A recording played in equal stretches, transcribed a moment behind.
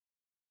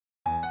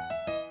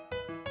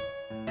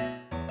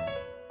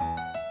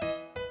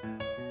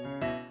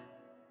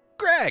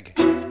Greg.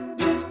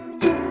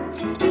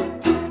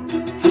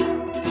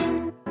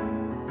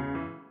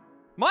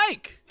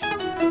 Mike.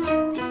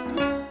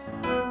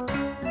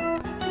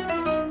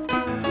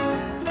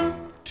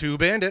 Two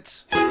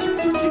bandits.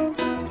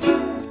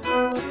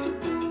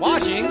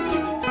 Watching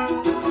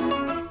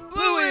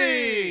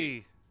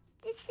Bluey.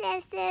 This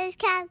episode is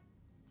called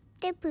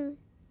The Pooh.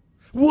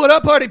 What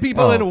up, party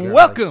people, Oh, and God.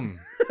 welcome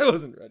I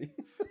wasn't ready.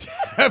 to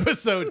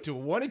episode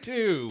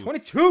 22.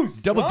 22.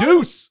 Double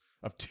deuce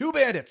of Two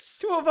Bandits.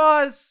 Two of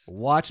us.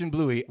 Watching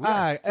Bluey. We are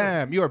I still-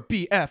 am your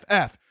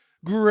BFF,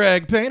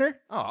 Greg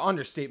Painter. Oh,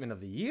 understatement of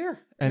the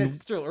year. And- And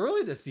it's still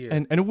early this year.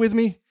 And with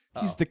me,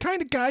 he's Oh. the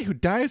kind of guy who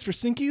dives for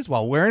Sinkies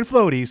while wearing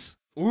floaties.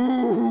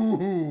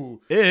 Ooh.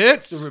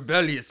 It's The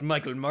rebellious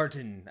Michael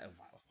Martin. Oh,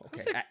 wow.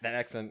 Okay, How's it that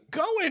accent.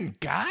 going,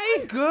 guy.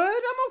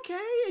 Good. I'm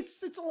okay.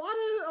 It's a lot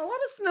of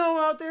snow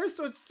out there,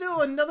 so it's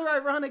still another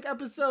ironic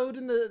episode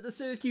in the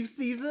Syracuse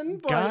season.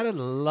 But Gotta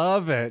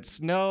love it.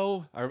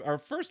 Snow. Our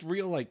first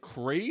real, like,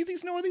 crazy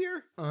snow of the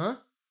year.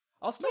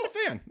 I'll still.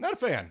 Not a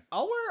fan.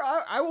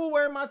 I will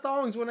wear my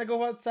thongs when I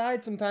go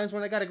outside. Sometimes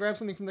when I gotta grab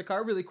something from the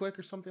car really quick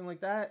or something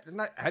like that.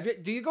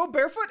 Do you go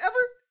barefoot ever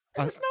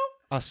in the snow?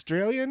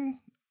 Australian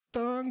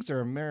thongs or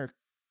American?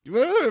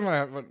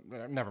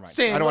 Never mind.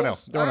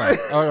 Sandals. I don't know.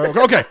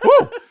 Oh, okay.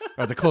 Woo!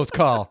 That was a close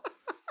call.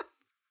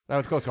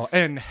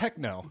 And heck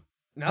no.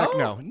 No, Heck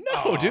no.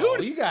 No,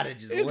 dude. You gotta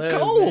just It's live,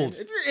 cold.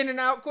 man. If you're in and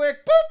out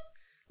quick, boop,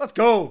 let's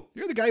go.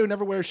 You're the guy who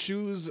never wears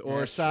shoes or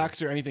That's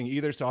socks or anything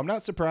either, so I'm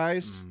not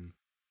surprised.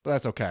 But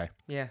that's okay.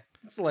 Yeah,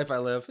 it's the life I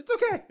live. It's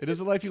okay. It is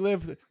the life you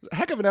live.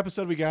 Heck of an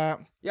episode we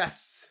got.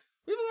 Yes,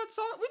 we have a lot to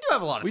talk. We do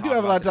have a lot. To We talk do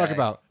have a lot to talk today.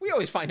 about. We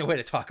always find a way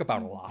to talk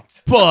about a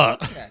lot.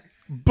 But, Yeah.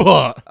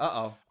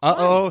 uh Uh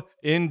oh,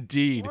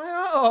 indeed.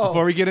 Wow.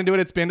 Before we get into it,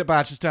 it's Bandit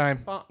Botches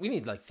time. We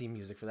need like theme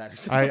music for that or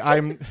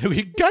something.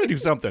 We gotta do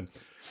something.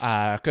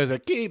 Because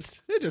it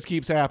just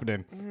keeps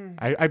happening.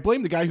 I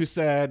blame the guy who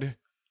said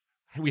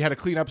we had a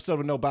clean episode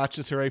with no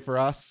botches, hooray for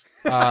us.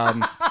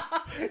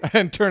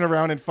 And turn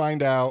around and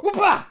find out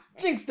Whoopah!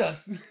 Jinxed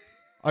us.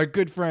 our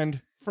good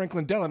friend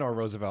Franklin Delano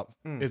Roosevelt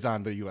is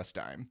on the U.S.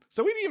 dime.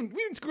 So we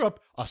didn't screw up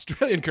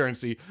Australian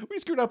currency. We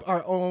screwed up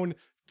our own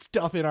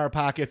stuff in our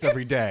pockets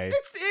every day.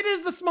 It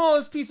is the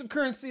smallest piece of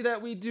currency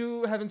that we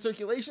do have in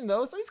circulation,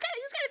 though. So he's got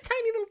a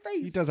tiny little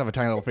face. He does have a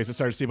tiny little face to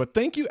start to see. But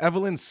thank you,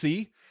 Evelyn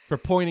C., for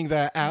pointing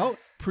that out.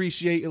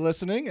 Appreciate you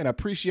listening and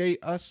appreciate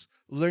us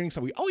learning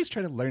something. We always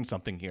try to learn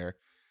something here.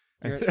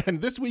 And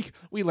this week,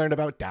 we learned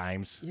about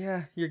dimes.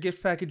 Yeah, your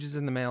gift package is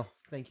in the mail.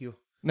 Thank you.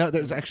 No,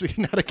 there's actually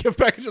not a gift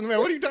package in the mail.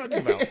 What are you talking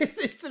about?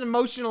 It's an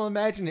emotional,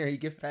 imaginary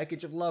gift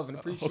package of love and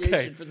appreciation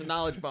Okay. for the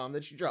knowledge bomb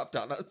that you dropped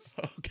on us.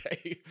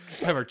 Okay.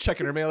 I have her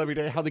checking her mail every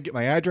day. How they get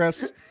my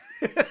address.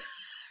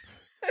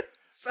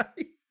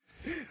 Sorry.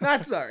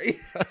 Not sorry.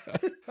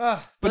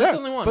 But that's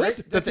only one, But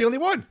right? that's the only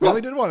one. We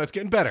only did one. It's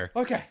getting better.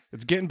 Okay.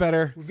 It's getting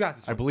better. We've got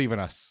this I one. believe in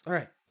us. All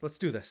right. Let's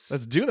do this.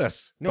 Let's do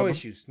this. No But-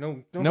 issues.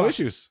 No No box.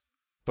 issues.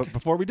 But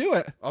before we do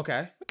it,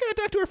 Okay. we gotta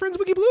talk to our friends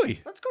Wiki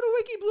Bluey Let's go to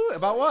Wiki Blue.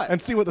 About what?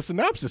 and see what the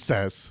synopsis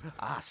says.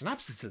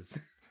 Synopsises.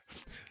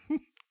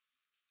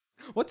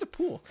 What's a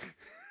pool?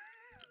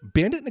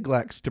 Bandit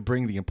neglects to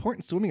bring the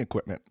important swimming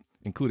equipment,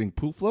 including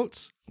pool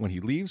floats, when he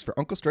leaves for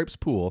Uncle Stripe's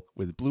pool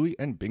with Bluey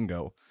and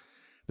Bingo.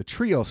 The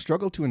trio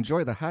struggle to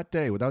enjoy the hot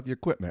day without the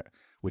equipment,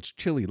 which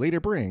Chili later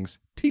brings,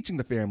 teaching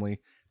the family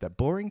that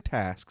boring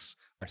tasks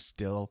are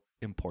still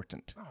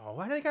important. Oh,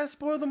 why do they gotta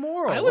spoil the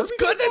moral? That What was are we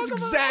good. gonna That's talk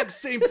about? exact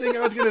same thing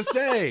I was gonna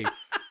say.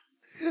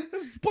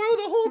 Spoil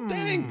the whole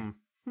thing.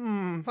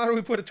 How do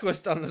we put a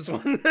twist on this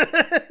one?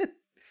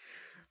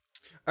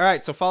 All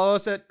right, so follow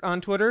us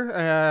on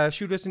Twitter.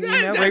 Shoot us an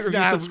email, rate,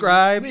 review,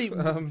 subscribe.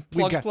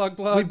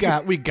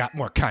 Plug. We got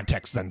more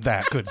context than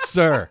that, good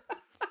sir.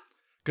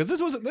 Because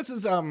this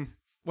is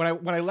when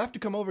I left to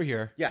come over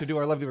here Yes. to do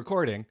our lovely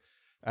recording,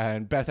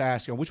 and Beth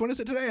asked, "Which one is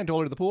it today?" And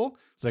told her the pool.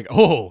 It's like,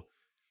 oh,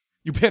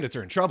 you bandits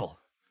are in trouble.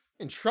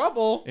 In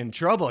trouble? In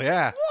trouble,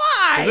 yeah.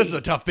 Why? This is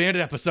a tough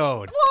bandit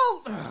episode.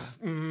 Well,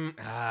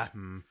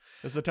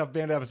 This is a tough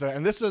bandit episode,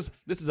 and this is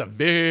a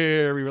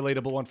very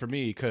relatable one for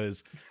me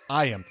because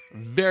I am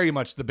very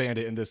much the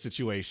bandit in this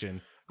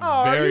situation.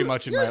 Very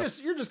much in my.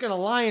 You're just gonna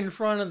lie in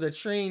front of the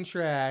train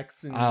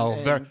tracks and,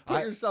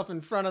 put yourself in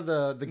front of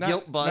the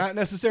guilt bus. Not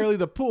necessarily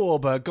the pool,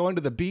 but going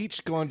to the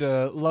beach, going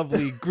to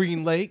lovely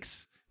Green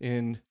Lakes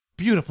in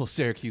beautiful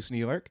Syracuse, New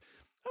York.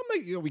 I'm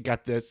like, we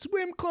got the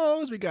swim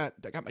clothes, I got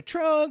my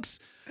trunks.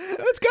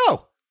 Let's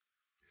go.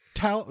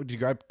 Did you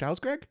grab towels,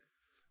 Greg?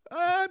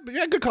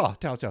 Yeah, good call.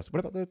 Towels. What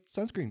about the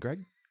sunscreen,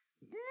 Greg?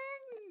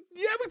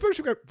 Yeah, we pretty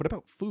sure. What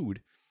about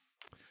food?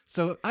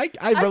 So I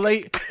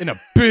relate in a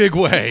big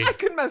way. I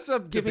could mess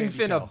up giving baby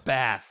Finn a towel.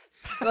 bath.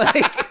 Like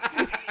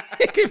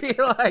it could be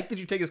like, did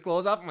you take his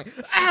clothes off? I'm like,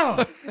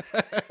 ow!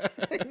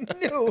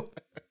 No.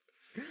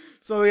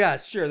 So yeah,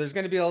 sure. There's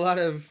going to be a lot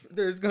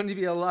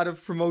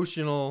of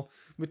promotional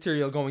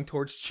material going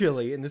towards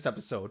Chili in this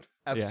episode.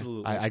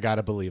 Absolutely. Yeah, I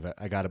gotta believe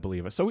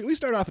it. So we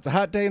start off. It's a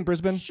hot day in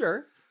Brisbane.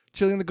 Sure.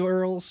 Chili and the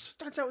girls.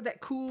 Starts out with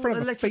that cool Front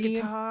of a electric fan.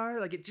 guitar.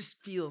 Like, it just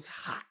feels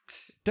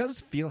hot.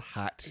 Does feel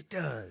hot. It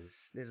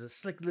does. There's a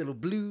slick little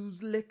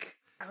blues lick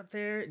out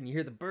there, and you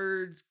hear the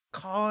birds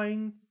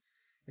cawing.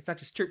 It's not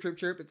just chirp, chirp,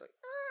 chirp. It's like,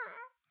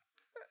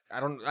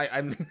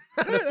 I'm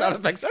not a sound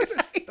effects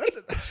guy.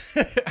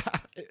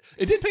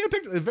 It did paint a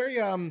picture.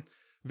 A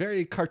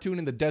very cartoon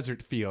in the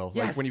desert feel.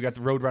 Like when you got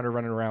the Roadrunner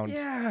running around.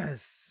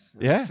 Yes.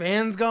 Yeah.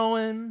 Fans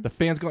going. The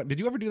fans going. Did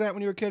you ever do that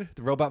when you were a kid?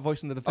 The robot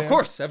voice into the fan? Of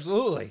course,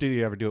 absolutely. Did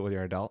you ever do it with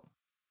your adult?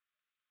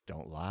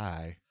 Don't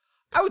lie.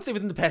 I would say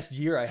within the past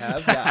year I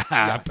have. Yes. Yes.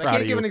 I Proud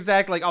can't of give an you.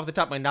 exact, like, off the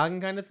top of my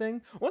noggin kind of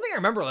thing. One thing I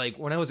remember, like,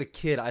 when I was a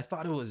kid, I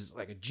thought it was,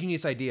 like, a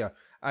genius idea.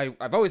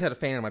 I've always had a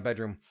fan in my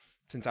bedroom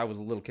since I was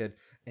a little kid,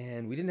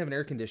 and we didn't have an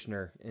air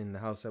conditioner in the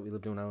house that we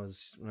lived in when I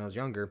was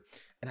younger.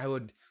 And I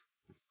would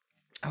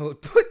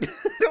put,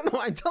 I don't know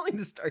why I'm telling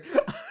this story.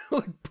 I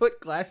would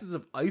put glasses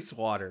of ice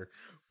water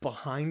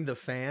behind the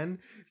fan,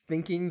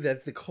 thinking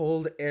that the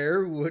cold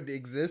air would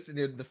exist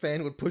and the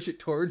fan would push it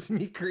towards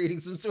me, creating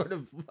some sort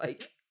of,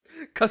 like,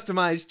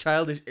 customized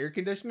childish air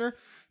conditioner.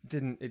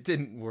 It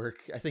didn't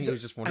work. I think it was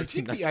just one or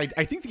two nights.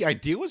 I think the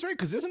idea was right,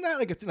 because isn't that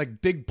like a thing,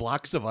 like big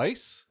blocks of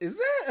ice? Is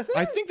that a thing?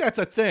 I think that's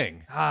a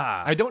thing.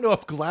 I don't know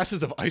if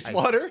glasses of ice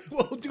water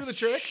will do the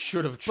trick.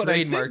 Should have but I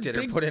think trademarked it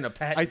or big- put in a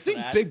patent. I for think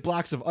that. big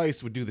blocks of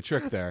ice would do the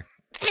trick there.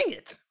 Dang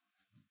it!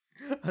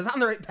 I was on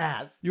the right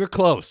path. You were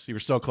close. You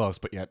were so close,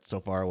 but yet so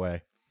far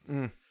away.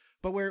 Mm.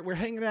 But we're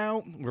hanging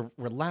out.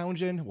 We're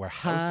lounging. We're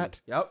hot.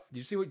 Yep. Did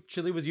you see what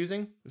Chili was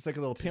using? It's like a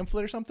little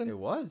pamphlet or something. It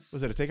was.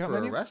 Was it a takeout for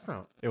menu? a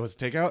restaurant. It was a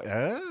takeout.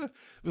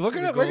 We're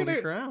The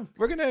Golden Crown.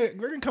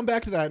 gonna come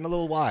back to that in a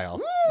little while.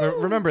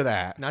 Remember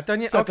that. Not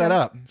done yet. Set Okay. that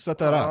up. Set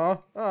that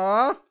up.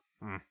 Aw.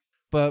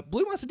 But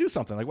Blue wants to do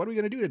something. Like, what are we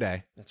gonna do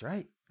today? That's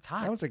right. It's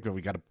hot. I was like, well,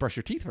 we got to brush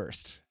your teeth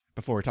first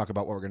before we talk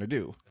about what we're gonna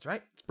do. That's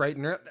right. It's bright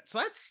and early. So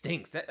that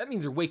stinks. That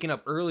means you're waking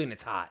up early and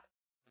it's hot.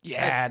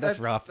 Yeah, that's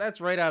rough.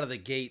 That's right out of the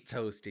gate,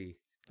 toasty.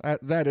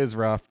 That is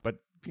rough. But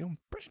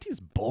brushing teeth is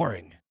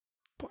boring.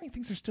 Boring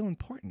things are still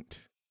important.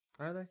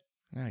 Are they?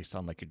 Now you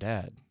sound like your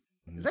dad.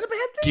 Is that a bad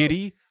thing?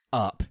 Giddy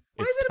up.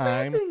 Why It's is it a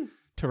bad time thing?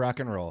 to rock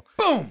and roll.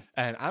 Boom.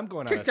 And I'm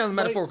going Kick on a down the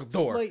metaphorical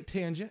door. slight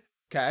tangent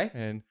Okay.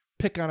 and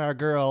pick on our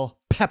girl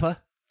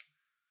Peppa.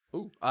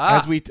 Ooh.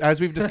 As we've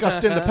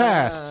discussed in the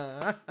past.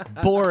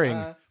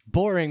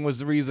 Boring was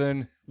the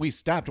reason we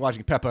stopped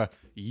watching Peppa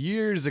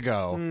years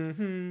ago.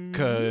 Mm-hmm.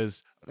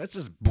 Because that's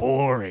just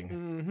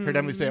boring. Heard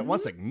Emily say it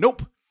once, like,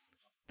 nope.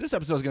 This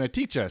episode is going to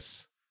teach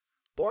us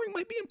boring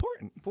might be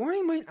important.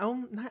 Boring might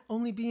not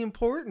only be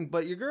important,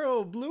 but your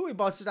girl Bluey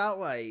busted out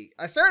like,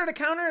 I started a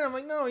counter and I'm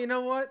like, no, you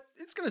know what?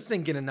 It's going to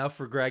sink in enough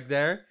for Greg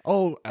there.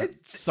 Oh,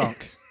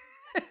 sunk.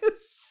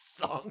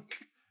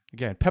 Sunk.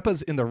 Again,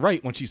 Peppa's in the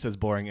right when she says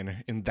boring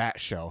in that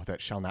show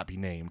that shall not be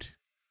named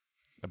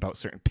about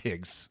certain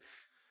pigs.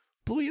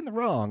 Bluey in the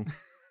wrong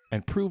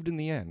and proved in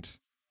the end.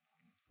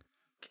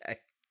 Okay.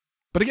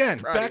 But again,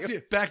 Proud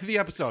of back to the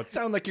episode.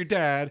 Sound like your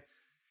dad.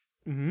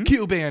 Mm-hmm.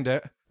 Q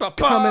Bandit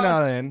coming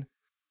on in.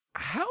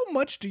 How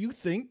much do you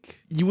think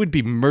you would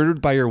be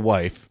murdered by your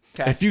wife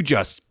if you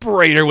just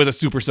sprayed her with a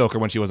super soaker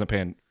when she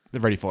wasn't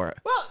ready for it?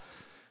 Well,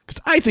 because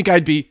I think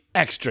I'd be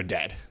extra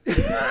dead. in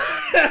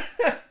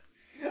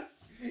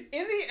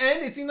the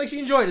end, it seemed like she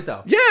enjoyed it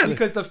though. Yeah.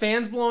 Because the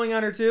fan's blowing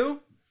on her too.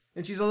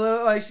 And she's a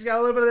little like, she's got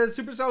a little bit of that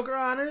super soaker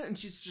on her. And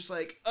she's just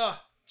like,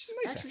 she's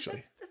Nice,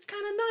 actually. That's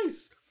kind of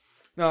nice.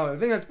 No, the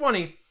thing that's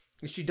funny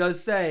is she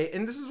does say,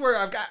 and this is where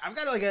I've got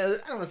like I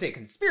don't want to say a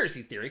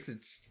conspiracy theory because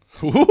it's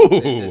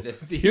Ooh,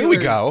 here we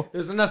go.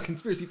 There's enough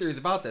conspiracy theories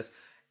about this.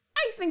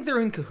 I think they're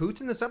in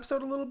cahoots in this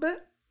episode a little bit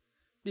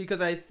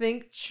because I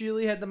think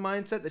Chili had the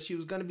mindset that she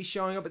was going to be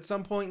showing up at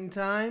some point in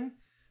time.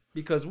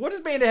 Because what does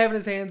Bandit have in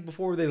his hands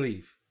before they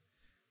leave?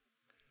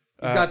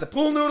 He's got the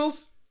pool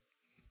noodles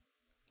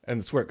and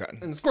the squirt gun.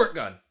 and the squirt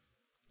gun.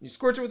 You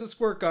squirt it with the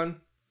squirt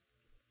gun.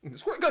 And the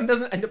squirt gun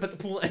doesn't end up at the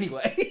pool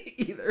anyway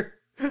either.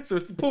 So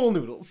it's the pool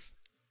noodles.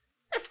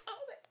 That's all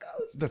that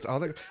goes. That's all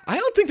that. I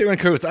don't think they're in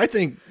cahoots. I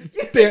think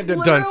Yeah, Bandit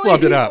done literally, flubbed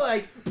it he's up.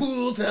 like,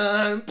 pool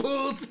time,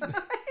 pool time.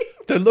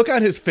 The look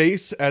on his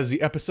face as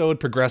the episode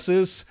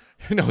progresses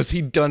knows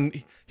he done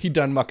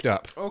mucked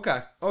up.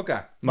 Okay. Mucked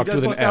He does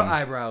with an bust out M.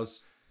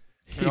 eyebrows.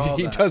 and all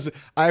He that. does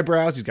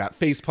eyebrows. He's got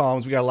face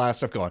palms. We got a lot of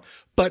stuff going.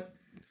 But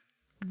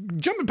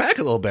jumping back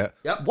a little bit,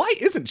 Yep. why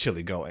isn't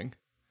Chili going?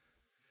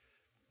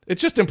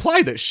 It's just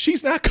implied that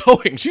she's not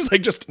going. She's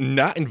like just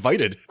not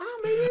invited Well,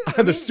 maybe.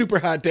 on the super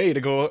hot day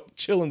to go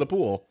chill in the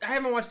pool. I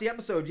haven't watched the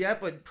episode yet,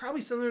 but probably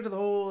similar to the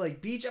whole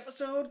like beach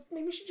episode.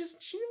 Maybe she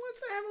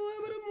wants to have a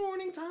little bit of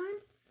morning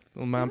time.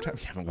 Well, Mom,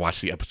 you haven't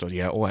watched the episode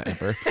yet.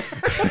 Whatever.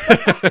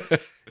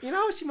 You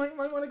know, she might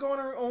want to go on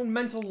her own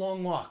mental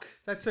long walk.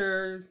 That's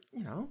her.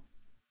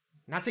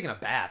 Not taking a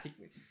bath.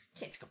 You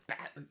can't take a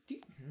bath.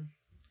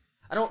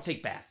 I don't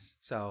take baths,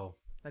 so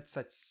that's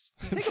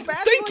take a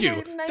bath. Thank for you.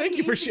 like a Thank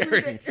you for 98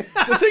 sharing. degree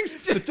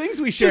day. The things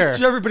we share. Just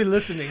to everybody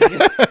listening.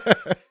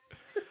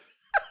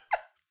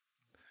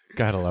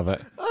 Gotta love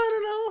it. I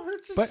don't know.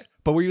 It's just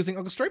But we're using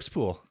Uncle Stripe's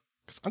pool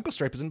because Uncle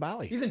Stripe is in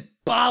Bali. he's in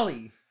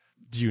Bali.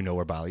 Do you know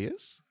where Bali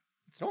is?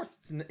 It's north.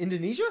 It's in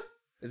Indonesia.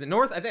 Is it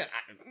north? I think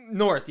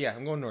north. Yeah,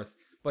 I'm going north.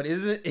 But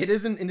it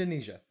is in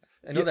Indonesia.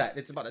 I know that.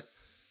 It's about a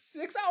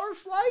 6-hour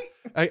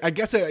flight. I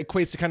guess it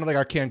equates to kind of like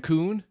our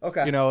Cancun.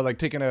 Okay. You know, like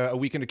taking a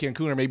weekend to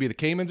Cancun or maybe the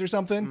Caymans or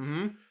something.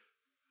 Mm-hmm.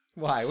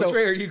 Why? So- Which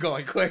way are you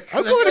going? Quick.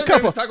 I'm going a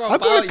couple. Talk about I'm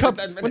going Bali a for couple.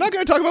 10 minutes. We're not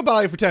going to talk about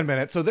Bali for 10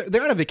 minutes. So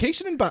they're on a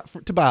vacation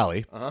to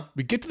Bali. Uh-huh.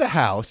 We get to the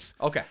house.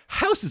 Okay.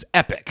 House is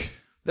epic.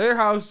 Their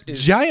house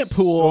is Giant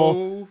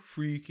pool. so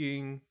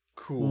freaking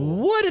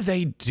cool. What do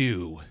they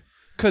do?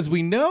 Because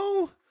we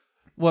know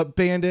what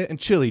Bandit and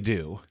Chili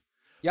do.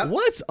 Yep.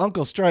 What's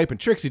Uncle Stripe and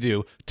Trixie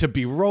do to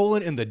be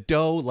rolling in the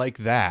dough like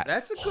that?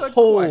 That's a good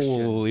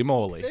question. Holy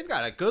moly. They've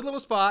got a good little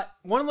spot.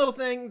 One little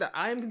thing that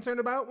I am concerned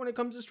about when it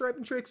comes to Stripe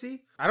and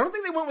Trixie, I don't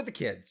think they went with the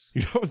kids.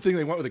 You don't think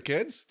they went with the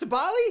kids? To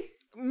Bali?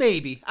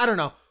 Maybe. I don't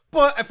know.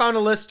 But I found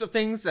a list of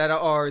things that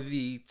are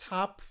the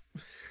top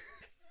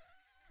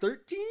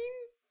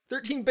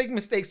 13 big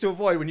mistakes to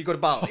avoid when you go to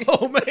Bali.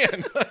 Oh,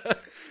 man.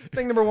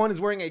 Thing number 1 is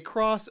wearing a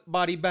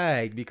cross-body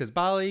bag because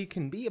Bali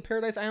can be a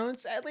paradise island.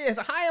 Sadly, it has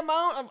a high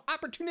amount of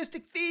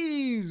opportunistic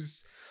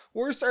thieves.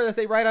 Worst are that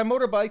they ride on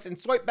motorbikes and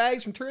swipe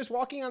bags from tourists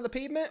walking on the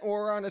pavement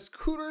or on a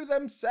scooter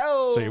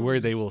themselves. So you're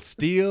worried they will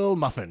steal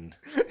muffin.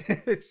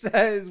 It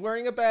says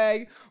wearing a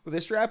bag with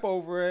a strap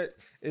over it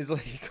is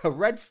like a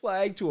red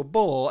flag to a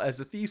bull as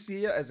the thieves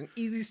see it as an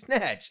easy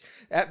snatch.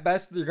 At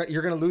best, you're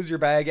going to lose your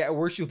bag. At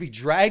worst, you'll be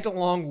dragged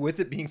along with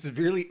it, being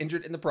severely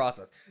injured in the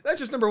process. That's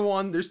just number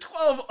 1. There's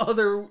 12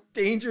 other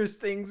dangerous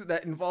things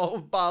that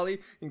involve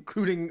Bali,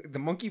 including the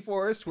monkey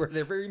forest, where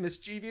they're very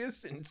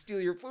mischievous and steal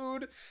your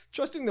food,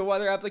 trusting the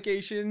weather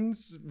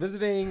applications,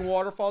 visiting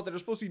waterfalls that are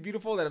supposed to be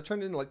beautiful that have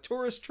turned into like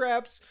tourist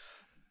traps.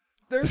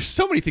 There's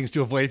so many things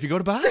to avoid if you go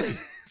to Bali.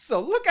 So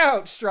look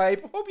out,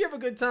 Stripe. Hope you have a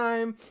good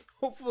time.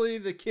 Hopefully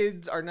the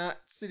kids are not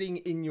sitting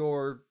in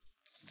your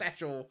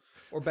satchel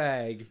or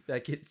bag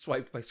that get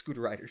swiped by scooter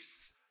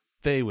riders.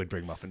 They would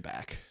bring muffin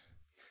back.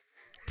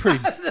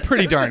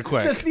 Pretty darn The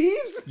quick.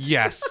 thieves?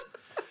 Yes.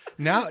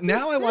 Now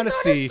I want to This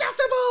is see.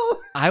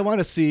 unacceptable. I want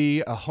to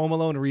see a Home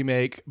Alone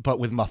remake, but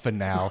with Muffin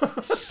now,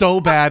 so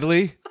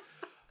badly.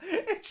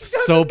 And she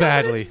doesn't So know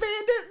that badly. It's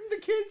Bandit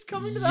and the kids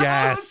coming to the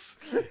house.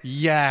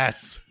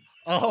 Yes.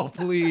 Oh,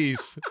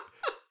 please.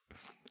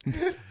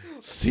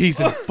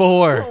 Season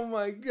 4. Oh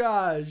my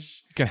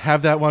gosh. You can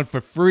have that one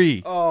for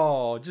free.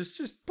 Oh,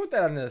 just put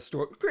that on the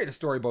story. Create a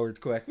storyboard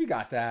quick. We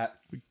got that.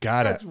 We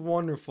got That's it.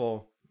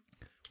 wonderful.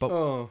 But-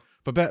 oh,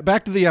 But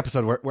back to the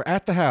episode. We're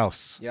at the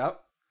house.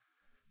 yep.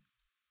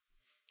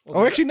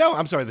 Oh, actually, no.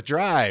 I'm sorry. The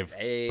drive.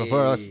 Hey.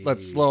 Before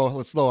let's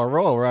slow our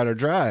roll. We're on our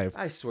drive.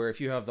 I swear,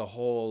 if you have the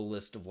whole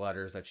list of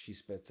letters that she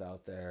spits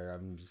out there,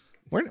 I'm just.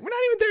 We're not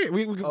even there.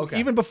 We Okay.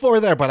 even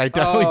before there, but I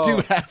definitely do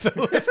Oh. have the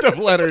list of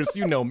letters.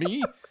 You know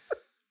me.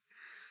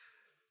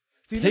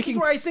 See, this is Taking-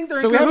 where I think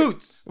they're so in we haven't-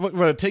 cahoots.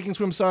 We're taking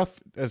swim stuff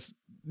as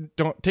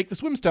don't take the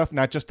swim stuff,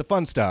 not just the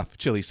fun stuff.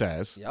 Chili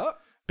says. Yep.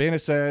 Bana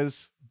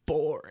says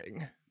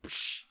boring.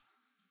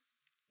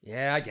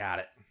 Yeah, I got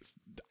it.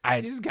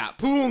 I He's got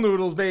pool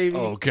noodles, baby.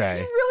 okay.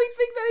 You really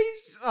think that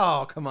he's?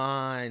 Oh, come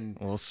on.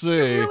 We'll You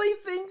see. really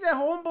think that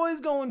homeboy's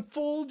going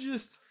full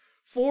just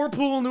 4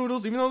 pool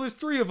noodles, even though there's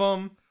 3 of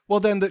them? Well,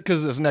 then,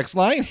 because this next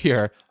line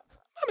here,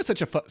 I'm in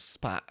such a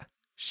spot.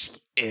 She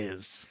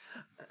is.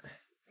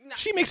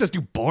 She makes us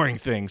do boring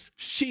things.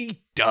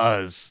 She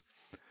does.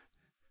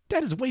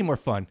 That is way more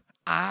fun.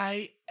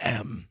 I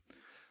am.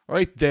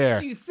 Right there.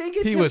 Do you think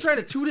it's He him was- trying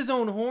to toot his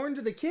own horn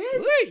to the kids?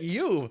 Look at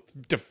you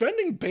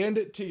defending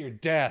Bandit to your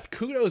death.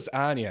 Kudos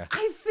on you.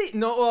 I think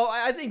no. Well,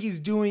 I think he's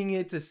doing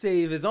it to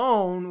save his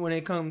own when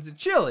it comes to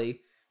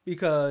Chili,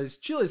 because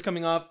Chili's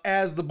coming off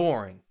as the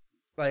boring.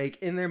 Like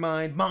in their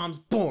mind, Mom's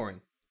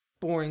boring.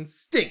 Boring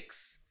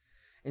stinks.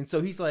 And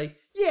so he's like,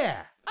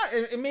 yeah.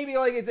 And maybe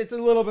like it's a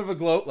little bit of a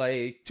gloat,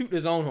 like tooting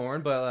his own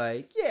horn, but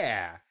like,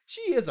 yeah,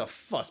 she is a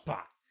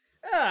fusspot.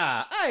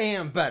 Ah, I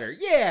am better.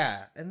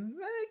 Yeah. And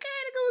then it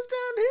kind of goes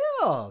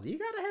downhill. You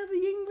gotta have the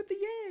yin with the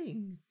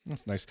yang.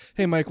 That's nice.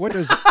 Hey, Mike, what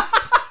does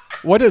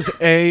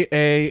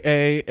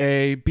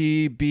A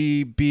B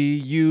B B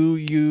U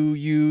U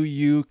U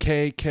U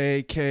K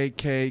K K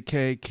K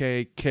K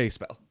K K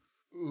spell?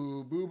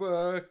 Ooh,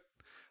 booba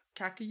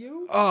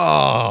Kakayu?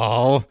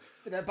 Oh,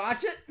 Did I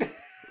botch it?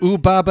 ooh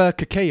baba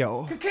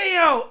cacao.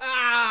 Cacao!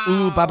 Ah!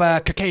 Ooh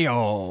baba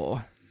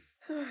cacao.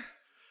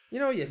 You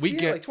know, you We see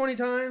get- it like 20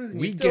 times and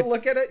you we still get-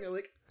 look at it and you're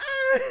like,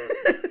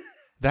 ah!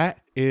 That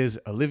is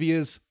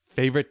Olivia's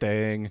favorite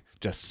thing.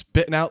 Just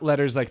spitting out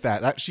letters like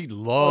that. That she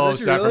loves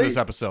she that from really? this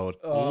episode.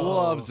 Oh.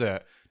 Loves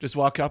it. Just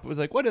walk up with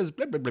like, what is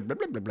blah blah blah blah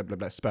blah blah blah,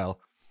 blah spell?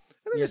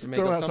 And then You have just to make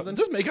throw up out something?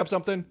 Just make up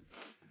something.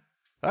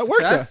 That worked.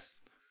 Success?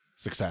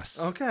 Success.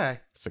 Okay.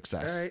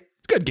 Success. All right.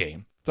 It's a good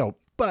game. So,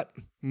 but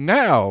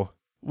now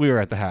we are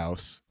at the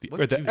house,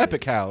 What or the do they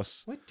epic do?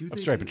 house What do of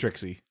they Stripe do? and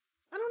Trixie.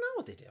 I don't know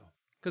what they do.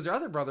 Because their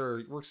other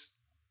brother works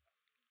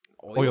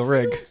Oil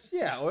rig. fields?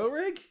 Yeah, oil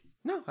rig.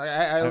 No,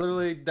 I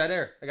literally dead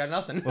air. I got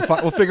nothing.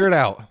 We'll figure it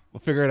out.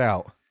 We'll figure it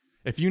out.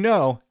 If you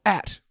know,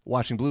 at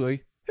Watching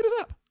Bluey, hit us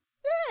up.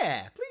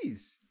 Yeah,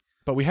 please.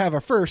 But we have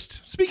our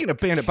first, speaking of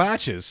bandit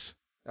botches,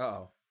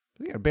 Uh-oh.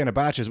 speaking of bandit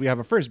botches, we have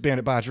our first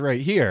bandit botch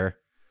right here.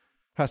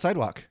 Hot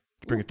sidewalk.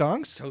 Bring your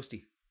thongs?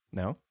 Toasty.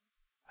 No.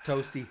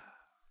 Toasty.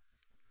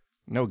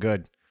 No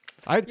good.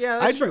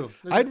 That's true.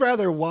 I'd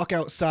rather walk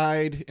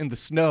outside in the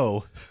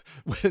snow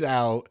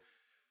without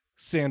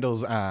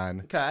sandals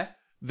on Okay.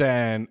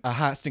 than a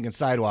hot stinking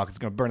sidewalk that's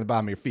going to burn the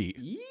bottom of your feet.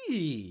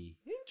 Yee.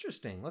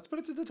 Interesting. Let's put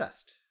it to the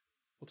test.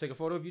 We'll take a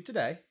photo of you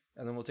today,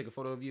 and then we'll take a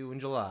photo of you in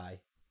July,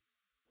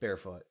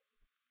 barefoot,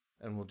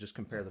 and we'll just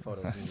compare the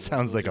photos. and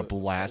Sounds like a do it.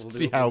 blast. We'll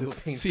see do a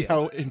paint see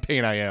scale. how in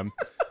pain I am.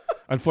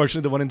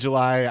 Unfortunately, the one in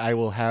July, I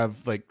will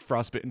have like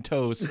frostbitten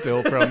toes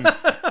still from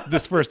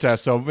this first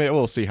test, so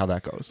we'll see how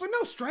that goes. But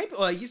no, Stripe,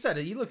 like you said,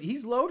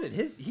 he's loaded.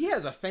 He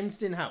has a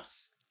fenced-in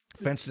house.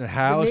 Fenced in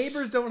house. The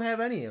neighbors don't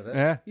have any of it.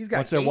 Yeah. He's got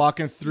Once they're gates.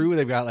 walking through,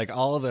 they've got like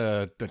all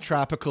the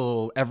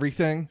tropical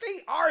everything.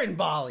 They are in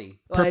Bali.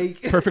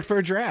 Like Perfect for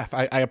a giraffe.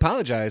 I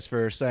apologize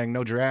for saying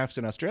no giraffes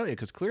in Australia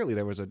because clearly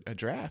there was a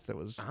giraffe that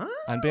was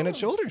on Bandit's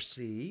shoulders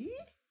See?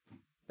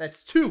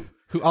 That's two.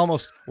 who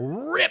almost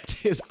ripped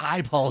his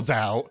eyeballs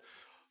out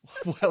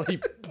while he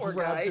Poor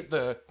grabbed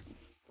guy.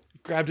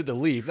 at the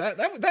leaf.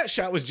 That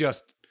shot was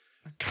just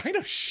kind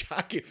of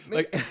shocking.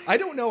 Like, I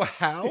don't know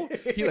how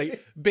he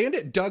like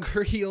Bandit dug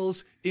her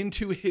heels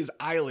into his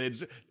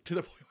eyelids to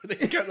the point where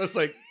they got this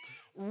like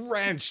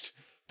wrenched.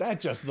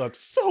 That just looks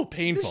so The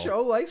painful.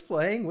 show likes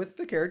playing with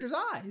the character's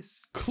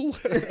eyes. Cool.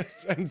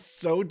 And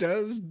so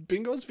does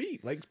Bingo's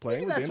feet. Likes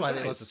playing Maybe with that's why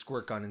Bandit's they left the eyes.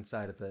 squirt gun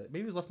inside of the.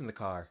 Maybe it was left in the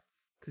car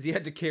because he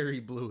had to carry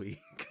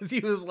Bluey because he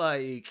was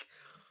like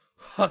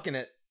hucking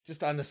it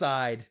just on the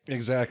side.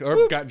 Exactly.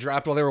 Or got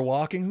dropped while they were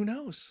walking. Who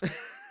knows?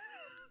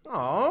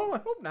 Oh, I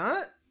hope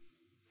not.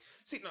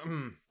 See,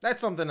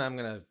 that's something I'm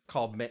gonna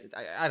call.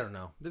 I don't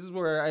know. This is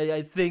where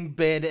I think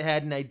Bandit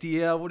had an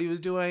idea of what he was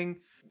doing.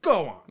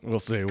 Go on. We'll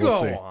see. We'll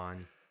Go see.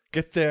 on.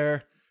 Get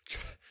there.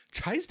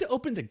 Tries to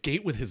open the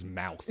gate with his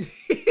mouth.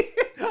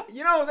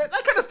 You know, that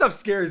kind of stuff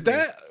scares me.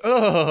 That.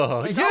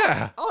 Oh, Like,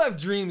 yeah. I'll have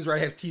dreams where I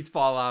have teeth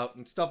fall out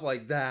and stuff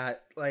like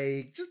that.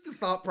 Like, just the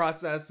thought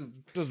process of.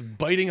 Just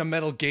biting a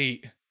metal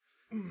gate.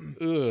 I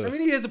Ugh.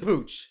 mean, he is a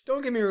pooch.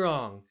 Don't get me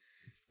wrong.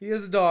 He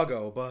is a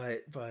doggo,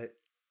 but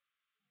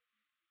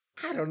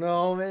I don't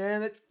know,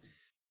 man.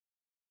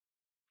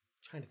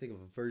 Trying to think of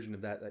a version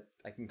of that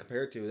I can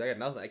compare it to. I got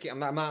nothing. I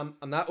can't.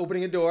 I'm not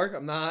opening a door.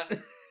 I'm not.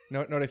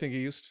 Know what I think he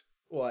used?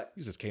 What? He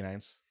used his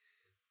canines.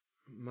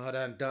 Mud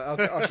on.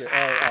 Okay.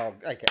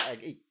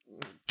 Okay.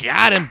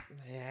 Got him.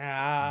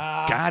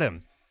 Yeah. Got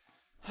him.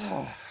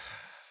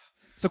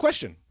 So,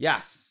 question.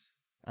 Yes.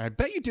 I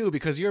bet you do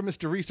because you're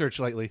Mr. Research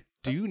lately.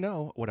 Do you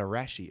know what a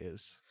rashi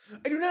is?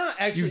 I do not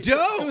actually. You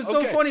don't? It was so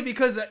Okay. funny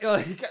because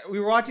we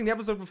were watching the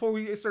episode before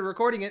we started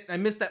recording it. And I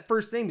missed that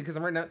first thing because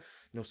I'm right now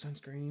no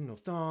sunscreen, no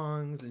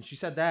thongs, and she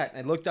said that.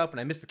 And I looked up and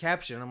I missed the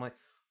caption. And I'm like,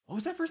 what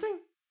was that first thing?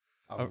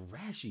 A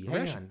rashi.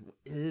 Hang rashi. on.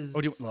 Is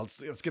Well,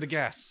 let's get a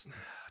guess.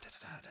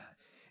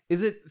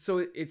 is it so?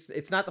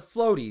 It's not the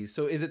floaties.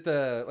 So is it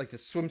the like the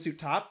swimsuit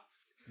top?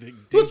 Ding,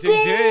 ding, Let's ding,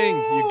 ding.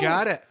 go! You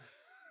got it.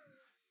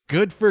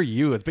 Good for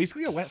you. It's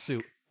basically a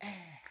wetsuit.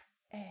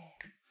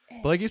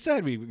 But like you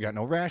said, we got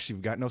no rash.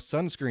 We've got no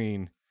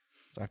sunscreen.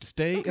 So I have to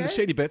stay in the Okay.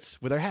 shady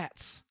bits with our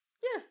hats.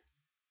 Yeah.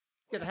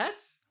 Get the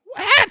hats.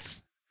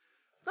 Hats!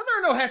 Now, there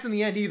are no hats in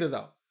the end either,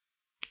 though.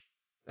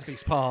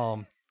 Face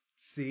palm.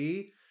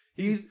 See,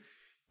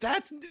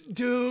 That's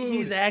dude.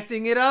 he's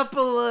acting it up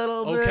a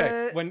little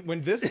okay. bit.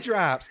 When this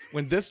drops,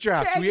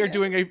 Tag we are it.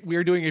 doing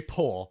a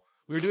poll.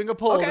 We're doing a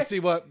poll Okay. to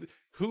see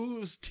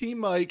who's Team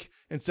Mike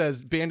and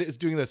says Bandit is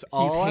doing this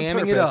all He's on hamming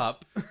purpose, it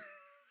up.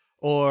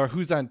 or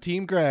who's on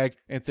Team Greg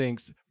and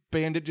thinks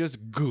Bandit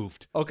just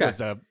goofed. Okay.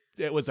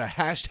 It was a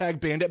hashtag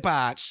Bandit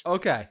botch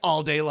Okay.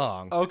 all day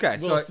long. Okay.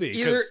 We'll So see,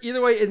 either 'cause-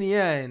 either way, in the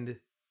end,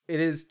 it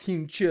is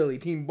Team Chili,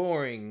 Team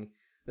Boring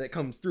that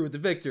comes through with the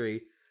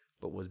victory.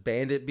 But was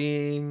Bandit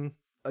being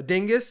a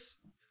dingus,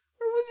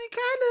 or was he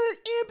kind of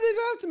amping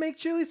it up to make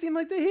Chili seem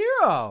like the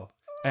hero?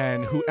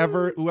 And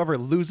whoever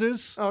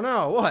loses Oh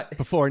no! What?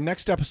 before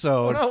next Oh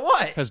episode no!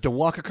 What? has to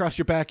walk across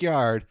your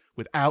backyard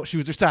without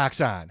shoes or socks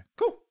on.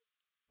 Cool.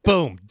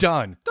 Boom,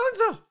 done.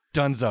 Dunzo.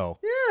 Dunzo.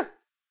 Yeah.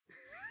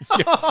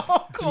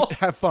 Oh, cool.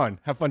 Have fun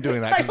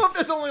doing that. I 'cause hope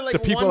there's only like the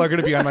people one... are going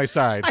to be on my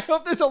side. I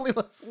hope there's only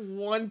like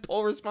one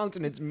poll response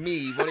and it's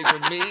me voting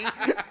for me.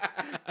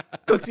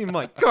 Go Team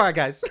Mike. Go on,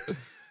 guys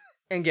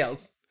and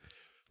gals.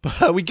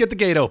 But we get the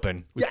gate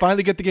open. We Yes.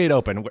 finally get the gate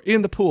open. We're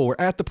in the pool. We're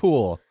at the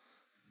pool.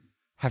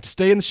 Have to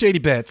stay in the shady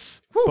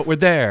bits, Whew. but we're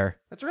there.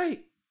 That's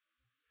right.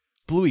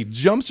 Bluey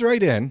jumps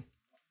right in.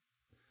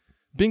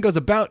 Bingo's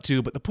about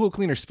to, but the pool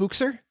cleaner spooks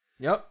her.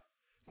 Yep.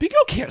 Bingo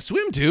can't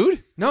swim,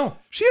 dude. No.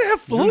 She didn't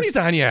have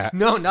floaties on yet.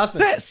 No, nothing.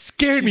 That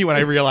scared me when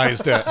I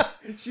realized it.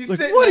 She's Like,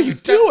 sitting what on are you the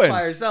steps doing?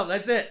 by herself.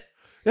 That's it.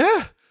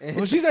 Yeah.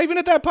 Well, she's not even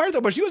at that part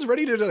though, but she was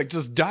ready to like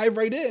just dive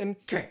right in.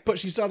 Okay. But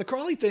she saw the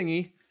crawly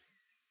thingy.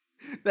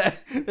 That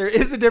there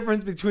is a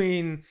difference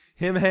between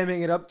him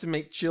hamming it up to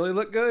make Chili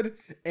look good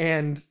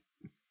and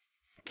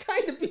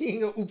kind of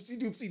being a oopsie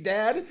doopsie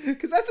dad,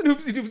 because that's an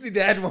oopsie doopsie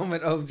dad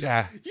moment of just,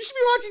 Yeah. you should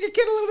be watching your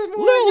kid a little bit A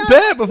more. little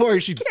bit before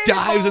she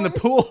dives in the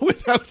Cannonball. pool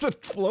without the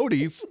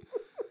floaties.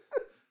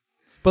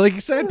 But like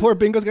you said, poor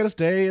Bingo's got to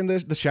stay in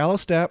the shallow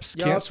steps.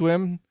 Yup. Can't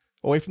swim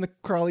away from the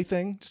crawly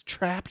thing. Just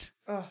trapped.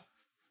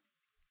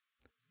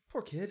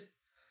 Poor kid.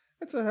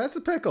 That's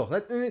a pickle.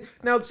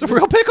 Now It's a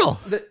real pickle.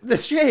 the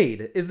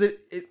shade is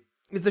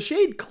the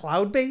shade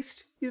cloud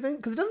based? You think?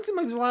 Because it doesn't seem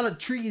like there's a lot of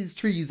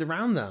trees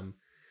around them.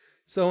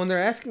 So when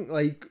they're asking,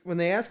 like when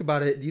they ask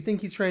about it, do you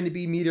think he's trying to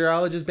be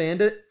meteorologist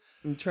bandit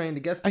and trying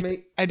to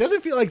guesstimate? It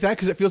doesn't feel like that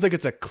because it feels like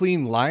it's a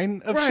clean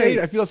line of Right. shade.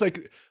 It feels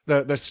like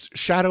the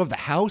shadow of the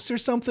house or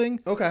something.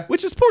 Okay.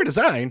 Which is poor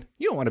design.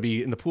 You don't want to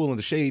be in the pool in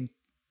the shade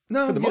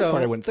No, for the you most part, I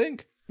don't. wouldn't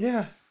think.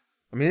 Yeah.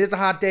 I mean, it's a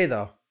hot day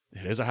though.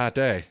 It is a hot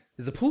day.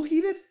 Is the pool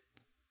heated?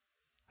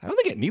 I don't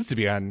think it needs to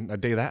be on a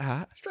day that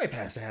hot. Stripe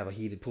has to have a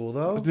heated pool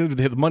though.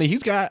 The money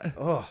he's got.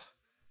 Oh.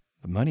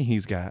 The money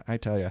he's got, I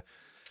tell you.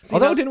 See,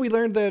 Although, now- didn't we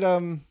learn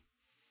that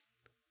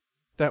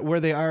that where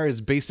they are is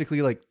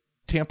basically like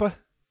Tampa,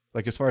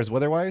 like as far as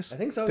weather-wise? I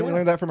think so. Didn't we yeah.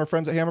 learn that from our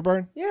friends at Hammer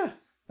Barn? Yeah.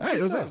 All right,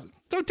 think so.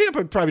 so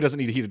Tampa probably doesn't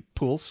need heated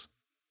pools,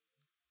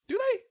 do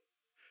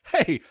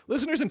they? Hey,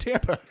 listeners in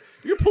Tampa,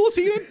 your pool's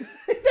heated?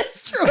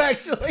 That's true,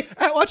 actually.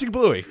 At Watching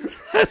Bluey,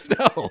 let us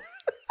know.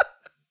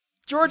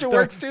 Georgia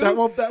works too. That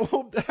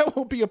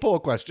won't be a poll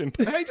question.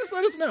 But hey, just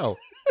let us know.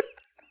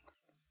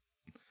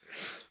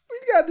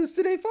 We've got this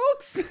today,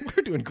 folks.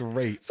 We're doing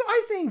great. So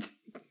I think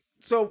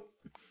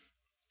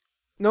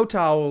no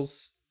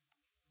towels.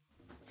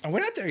 Oh, we're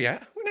not there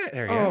yet. We're not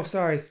there yet. Oh,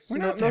 sorry. So We're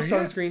no not there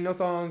yet. sunscreen, no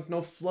thongs,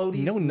 no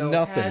floaties, No no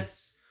nothing.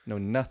 hats, No,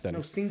 nothing. no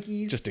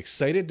sinkies. Just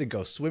excited to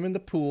go swim in the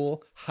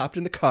pool. Hopped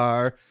in the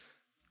car.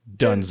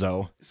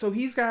 Dunzo. So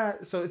he's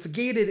got. So it's a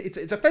gated.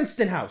 It's a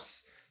fenced-in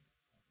house.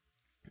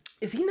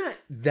 Is he not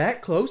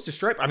that close to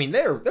Stripe? I mean,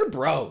 they're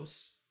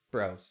bros.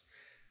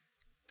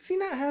 Does he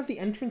not have the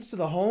entrance to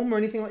the home or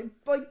anything like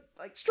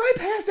Stripe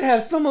has to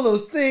have some of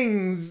those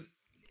things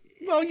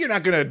Well, you're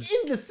not gonna. in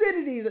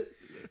vicinity.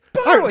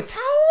 Borrow a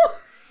towel?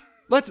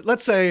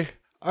 Let's say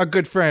our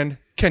good friend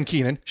Ken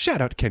Keenan.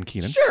 Shout out to Ken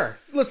Keenan. Sure,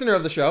 listener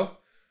of the show.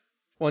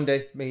 One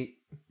day, mate.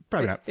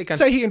 Probably not. Hey, Ken.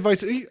 Say he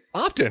invites. He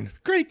often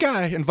great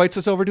guy invites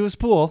us over to his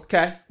pool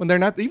Okay. when they're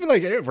not even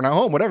like hey, if we're not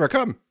home. Whatever,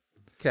 come.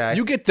 Okay.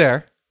 You get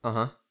there.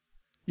 Uh-huh.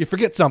 You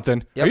forget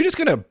something. Yep. Are you just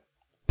gonna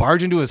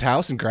barge into his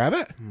house and grab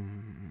it?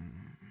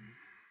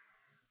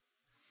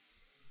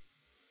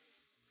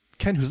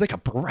 Ken, who's like a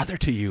brother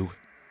to you.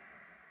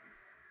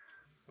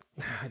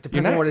 It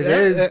depends on not- what it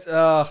is.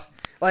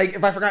 Like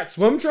if I forgot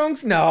swim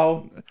trunks,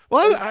 no.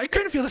 Well, I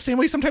kind of feel the same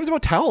way sometimes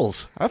about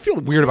towels. I feel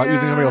weird about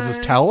using somebody else's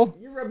towel.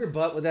 You rub your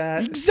butt with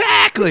that.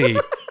 Exactly.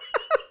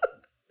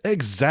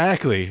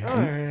 Exactly. All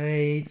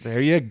right.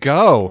 There you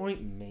go.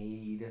 Point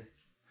made.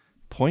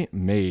 Point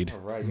made. All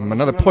right. You wanna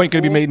Another swim in point the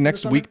going to be pool made in the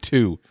next summer? week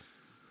too.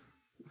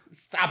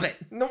 Stop it.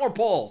 No more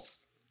polls.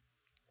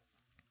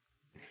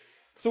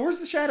 So where's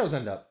the shadows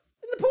end up?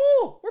 In the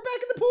pool. We're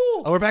back in the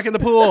pool. Oh, we're back in the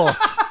pool.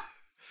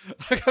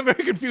 I got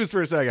very confused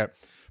for a second,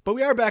 but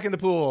we are back in the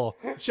pool.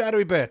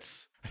 Shadowy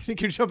bits. I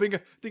think you're jumping. I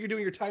think you're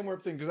doing your time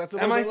warp thing because that's a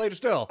little Am bit I? later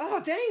still.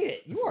 Oh, dang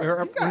it. You are.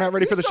 We're you got- not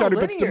ready for you're the so shadowy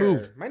bits to linear.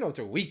 move. My notes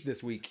are weak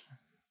this week.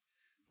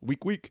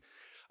 Week.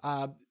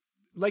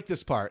 Like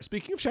this part.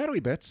 Speaking of shadowy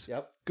bits,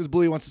 Yep. because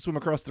Bluey wants to swim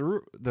across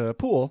the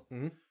pool,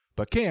 Mhm.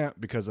 but can't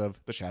because of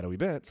the shadowy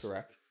bits.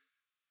 Correct.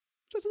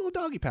 Just a little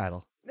doggy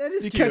paddle. That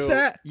is You cute. catch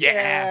that? Yeah.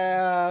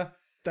 Yeah.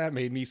 That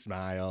made me The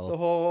smile.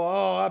 whole,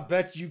 oh, I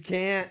bet you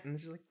can't. And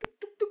she's like,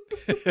 doop,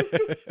 doop, doop, doop,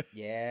 doop, doop.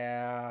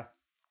 Yeah.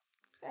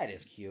 That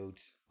is cute.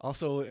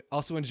 Also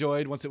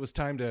enjoyed once it was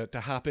time to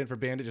hop in for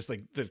Bandit, just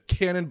like the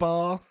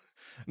cannonball.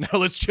 Now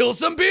let's chill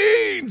some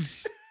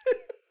beans.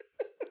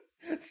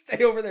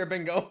 Stay over there,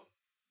 Bingo.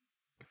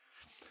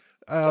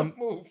 Don't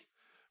move.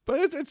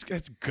 But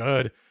it's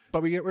good.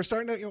 But we're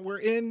starting to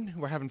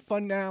we're having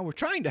fun now. We're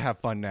trying to have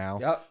fun now.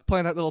 Yep.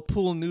 Playing that little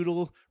pool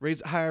noodle,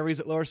 raise it higher, raise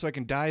it lower, so I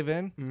can dive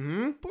in.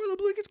 Mm-hmm. Poor little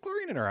Blue gets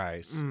chlorine in her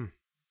eyes.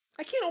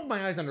 I can't open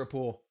my eyes under a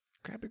pool.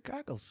 Grab your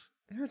goggles.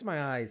 It hurts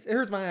my eyes. It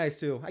hurts my eyes,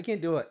 too. I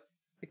can't do it.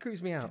 It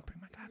creeps me out. Bring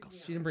my goggles.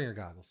 She didn't bring her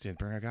goggles. Didn't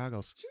bring her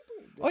goggles. She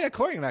didn't Oh yeah,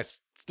 chlorine in eyes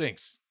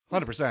stinks.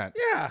 100%.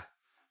 Yeah.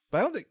 But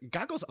I don't think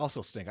goggles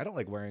also stink. I don't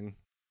like wearing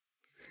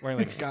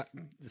like The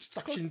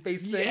suction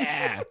face thing.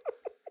 Yeah.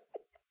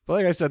 But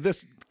like I said,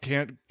 this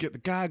can't get the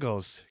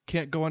goggles.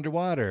 Can't go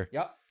underwater.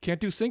 Yep. Can't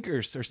do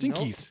sinkers or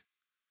sinkies.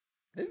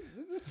 This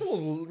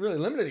pool's really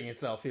limiting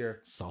itself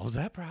here. Solves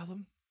that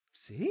problem.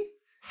 See?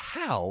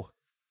 How?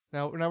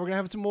 Now we're gonna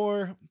have some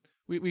more.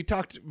 We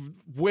talked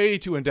way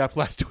too in depth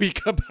last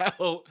week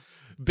about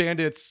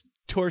Bandit's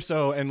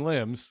torso and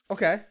limbs.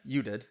 Okay.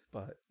 You did,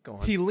 but go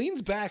on. He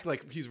leans back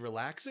like he's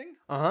relaxing.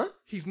 Uh-huh.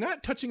 He's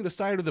not touching the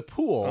side of the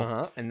pool.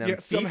 Uh-huh. And then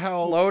Yet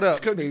somehow float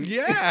up.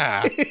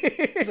 Yeah.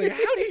 It's like,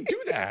 how do you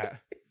do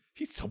that?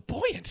 He's so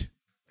buoyant.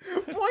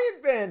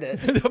 Buoyant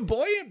bandit. The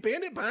buoyant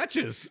Bandit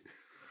botches.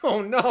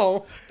 Oh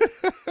no.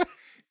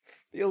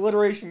 The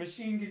alliteration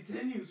machine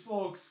continues,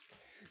 folks.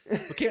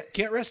 But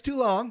can't rest too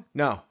long.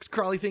 No. Because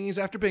Crawly thingy's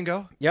after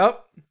Bingo.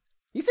 Yep.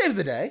 He saves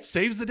the day.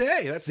 Saves the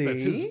day. That's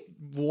his See?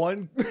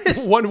 one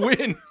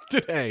win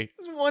today.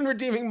 This one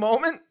redeeming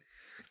moment.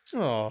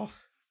 Oh.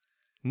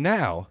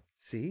 Now,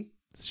 See?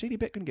 is Shady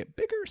Bit going to get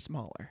bigger or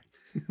smaller?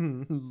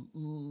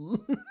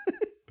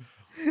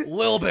 A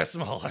little bit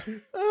smaller.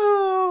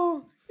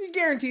 Oh. He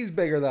guarantees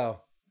bigger,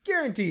 though.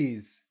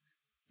 Guarantees.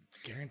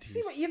 Guarantees.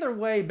 See, either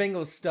way,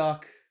 Bingo's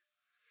stuck.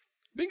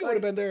 Bingo would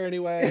have been there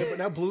anyway, but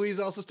now Bluey's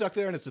also stuck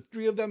there, and it's the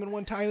three of them in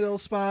one tiny little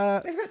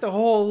spot. They've got the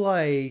whole,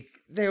 like,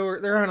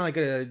 they're on, like,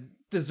 a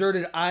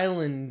deserted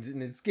island,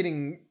 and it's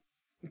getting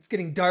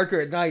darker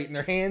at night, and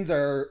their hands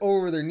are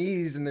over their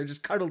knees, and they're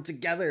just cuddled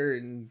together,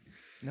 and...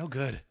 No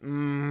good.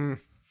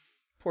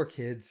 Poor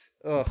kids.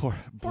 Oh, Poor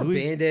poor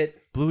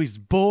Bandit. Bluey's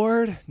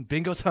bored, and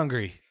Bingo's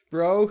hungry.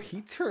 Bro,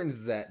 he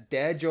turns that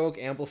dad joke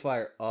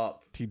amplifier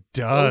up. He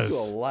Goes does. to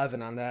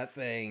 11 on that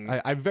thing.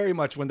 I very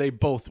much, when they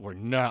both were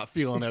not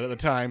feeling it at the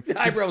time. The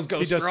eyebrows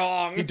go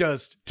strong. He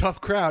does tough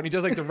crowd. He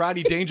does like the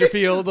Rodney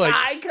Dangerfield, like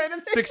tie kind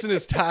of thing. fixing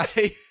his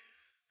tie.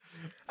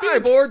 Hi,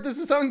 board. This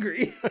is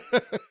hungry.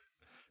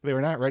 They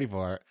were not ready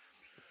for it.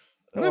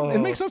 And It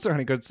makes sense,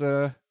 honey, because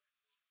it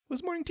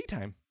was morning tea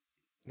time.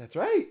 That's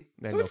right.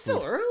 And So no it's still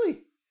food. early.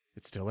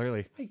 It's still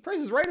early. Hey, Price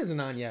is Right isn't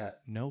on yet.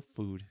 No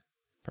food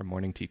for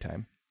morning tea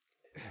time.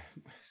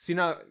 See,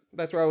 now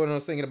that's where when I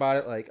was thinking about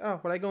it, like, oh,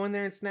 would I go in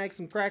there and snag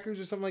some crackers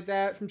or something like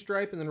that from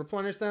Stripe and then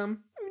replenish them?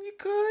 I mean, you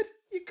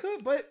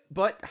could,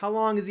 but how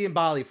long is he in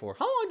Bali for?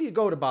 How long do you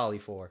go to Bali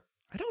for?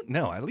 I don't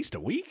know. At least a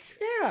week?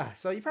 Yeah,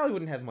 so you probably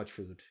wouldn't have much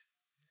food.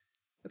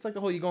 It's like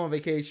the whole you go on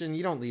vacation,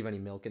 you don't leave any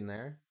milk in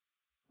there.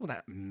 Well,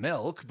 not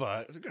milk,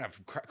 but they're gonna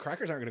have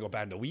crackers aren't going to go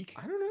bad in a week.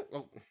 I don't know.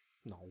 Well,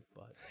 no,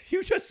 but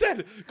You just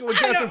said go and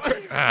grab some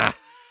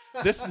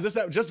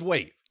crackers. Just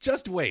wait.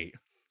 Just wait.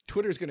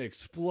 Twitter's going to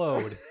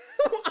explode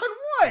on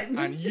what?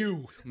 on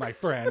you, my I'm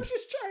friend.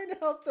 just trying to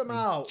help them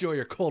out. Enjoy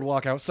your cold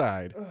walk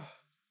outside. Ugh,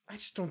 I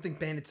just don't think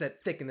Bandit's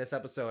that thick in this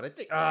episode. I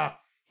think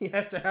he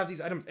has to have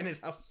these items in his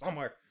house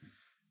somewhere.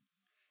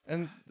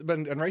 And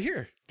right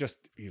here, just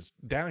he's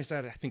down. He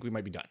said, I think we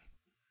might be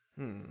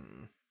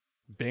done.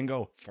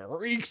 Bingo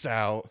freaks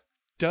out.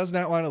 Does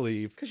not want to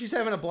leave. Because she's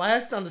having a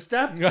blast on the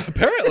step.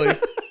 Apparently.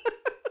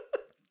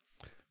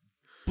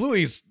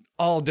 Bluey's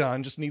all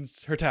done. Just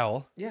needs her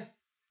towel, Yeah.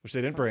 which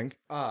they didn't bring.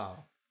 Oh.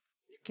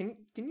 Can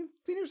you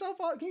clean yourself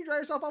out? Can you dry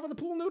yourself off with a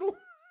pool noodle?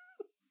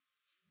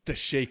 The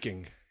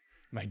shaking,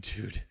 my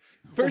dude.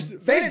 First,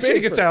 Bandit Bandit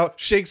shakes gets first. out,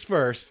 shakes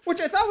first. Which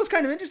I thought was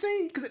kind of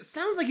interesting because it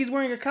sounds like he's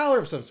wearing a collar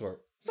of some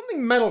sort.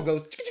 Something metal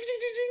goes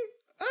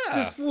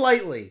just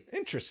slightly.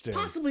 Interesting.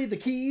 Possibly the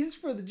keys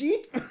for the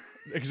Jeep.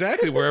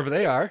 Exactly, wherever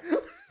they are.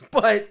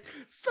 But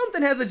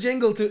something has a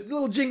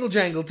little jingle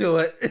jangle to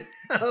it.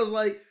 I was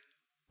like,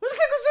 what the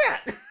heck was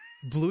that?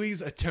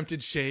 Bluey's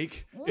attempted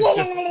shake is Whoa,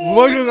 just...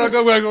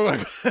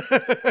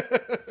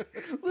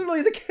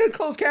 Literally, the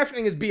closed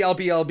captioning is BL,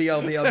 BL,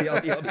 BL, BL, BL,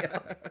 BL, BL.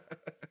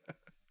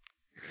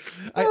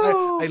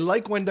 I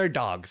like when they're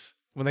dogs,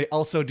 when they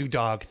also do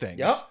dog things.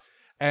 Yep.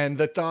 And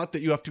the thought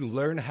that you have to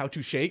learn how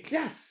to shake.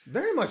 Yes,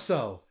 very much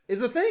so.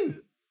 Is a thing.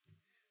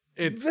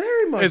 It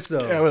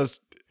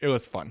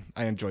was fun.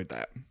 I enjoyed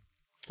that.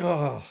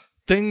 Oh.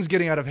 Things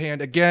getting out of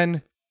hand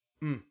again.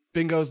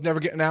 Bingo's never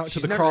getting out She's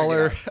until the never gonna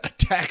crawler get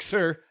attacks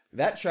her.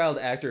 That child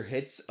actor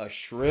hits a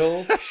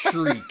shrill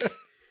shriek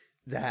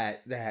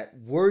that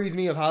worries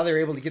me of how they're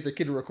able to get their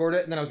kid to record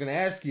it. And then I was going to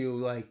ask you,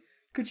 like,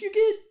 could you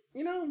get,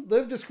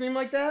 Liv to scream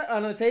like that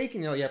on a take?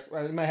 And you're like,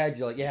 yeah, in my head,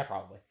 you're like, yeah,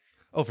 probably.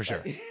 Oh, for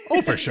sure.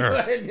 Oh, for Go sure.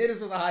 ahead and hit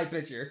us with a high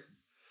pitcher.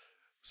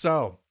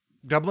 So,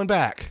 doubling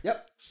back.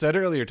 Yep. Said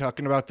earlier,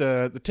 talking about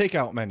the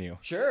takeout menu.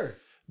 Sure.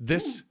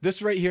 This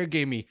right here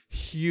gave me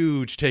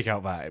huge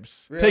takeout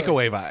vibes. Really?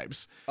 Takeaway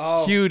vibes.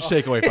 Oh, Huge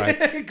takeaway vibes.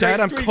 Greg's Dad,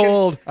 I'm tweaking.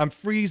 cold. I'm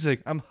freezing.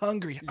 I'm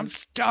hungry. I'm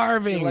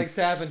starving. You're like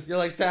sapping.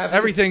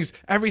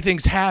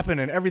 Everything's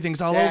happening.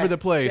 Everything's all Dad, over the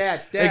place.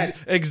 Dad,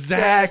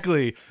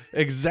 Exactly.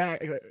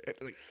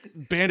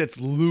 Bandit's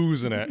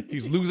losing it.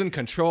 He's losing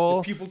control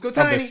The pupils go of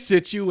the tiny.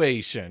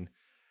 situation.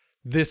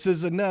 This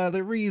is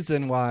another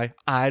reason why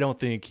I don't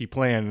think he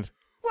planned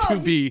Well,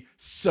 to be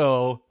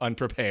so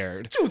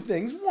unprepared. Two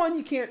things. One,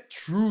 you can't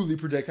truly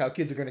predict how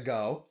kids are going to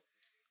go.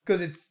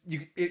 Because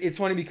it's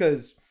funny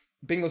because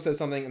Bingo says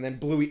something and then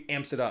Bluey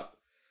amps it up.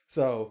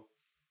 So,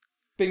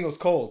 Bingo's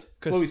cold.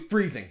 'Cause- Bluey's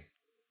freezing.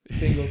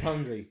 Bingo's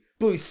hungry.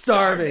 Bluey's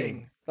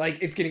starving.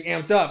 Like, it's getting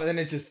amped up and then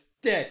it's just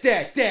dead.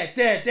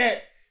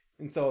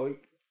 And so,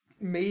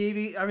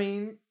 maybe,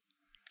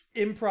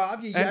 improv,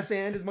 yes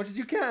and as much as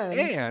you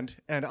can.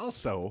 And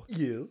also,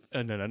 Yes.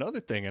 and then another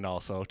thing, and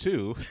also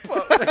too,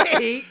 But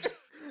wait.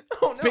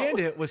 Oh, no.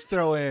 Bandit was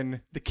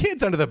throwing the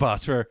kids under the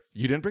bus for,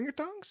 you didn't bring your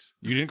thongs?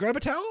 You didn't grab a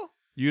towel?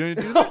 You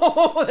didn't do that?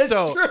 Oh, that's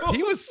So true.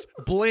 he was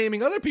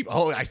blaming other people.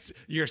 Oh,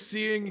 you're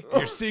seeing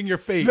your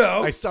fate.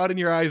 No. I saw it in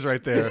your eyes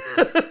right there.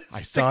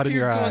 I saw it in Stick to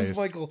your guns, eyes.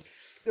 Michael.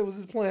 It was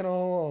his plan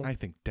all along. I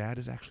think Dad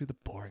is actually the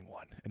boring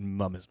one, and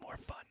Mom is more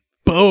fun.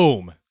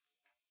 Boom!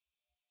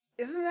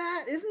 Isn't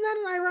that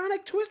an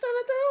ironic twist on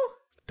it though?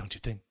 Don't you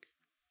think?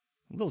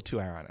 A little too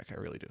ironic, I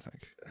really do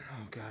think.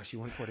 Oh gosh, you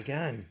went for it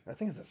again. I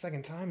think it's the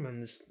second time on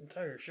this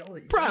entire show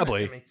that you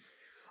Probably. done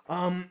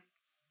that to me.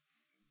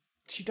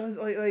 She does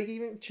like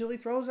even Chili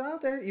throws it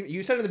out there.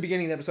 You said at the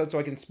beginning of the episode, so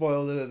I can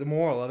spoil the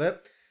moral of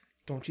it.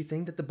 Don't you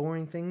think that the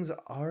boring things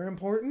are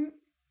important?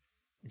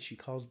 And she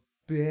calls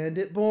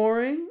Bandit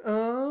boring.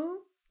 Oh,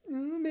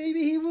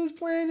 maybe he was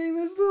planning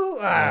this little.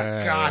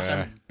 Gosh,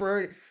 I'm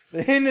burning.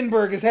 The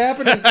Hindenburg is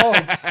happening,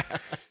 folks.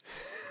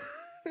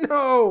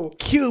 No.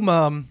 Q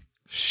Mom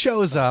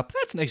shows up.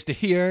 That's nice to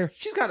hear.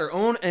 She's got her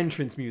own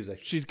entrance music.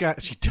 She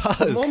The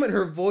does. moment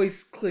her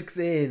voice clicks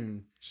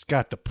in, She's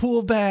got the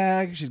pool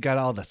bag. She's got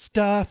all the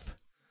stuff.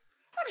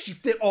 how does she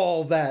fit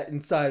all that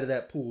inside of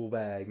that pool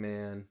bag,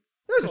 man?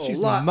 There's She's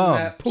a lot mum.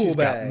 in that pool She's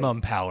bag. got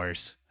mum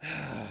powers.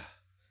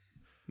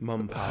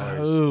 Mum powers.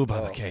 Oh,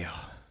 Baba KO.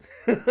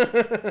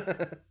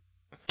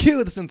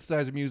 Cue the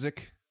synthesizer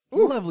music.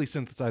 Ooh. Lovely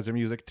synthesizer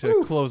music to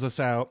Ooh. close us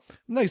out.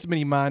 Nice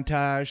mini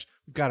montage.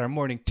 We've got our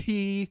morning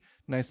tea.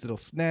 Nice little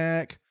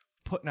snack.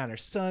 Putting on our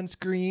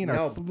sunscreen,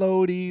 No. our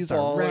floaties, our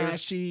Baller.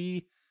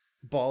 rashy.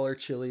 Baller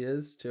Chili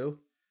is, too.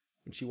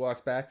 When she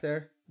walks back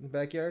there in the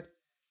backyard,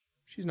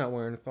 she's not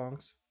wearing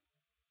thongs.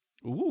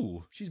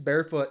 Ooh, She's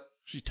barefoot.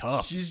 she's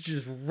tough. She's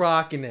just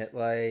rocking it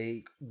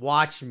like,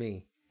 watch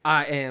me.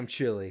 I am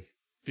Chili.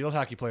 Field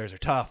hockey players are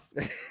tough.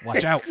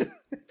 Watch out.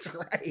 That's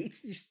right.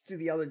 You should see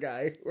the other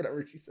guy,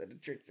 whatever she said to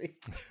Trixie.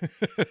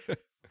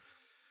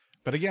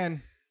 But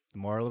again, the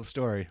moral of the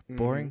story,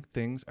 boring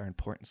things are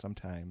important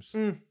sometimes.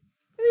 They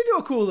do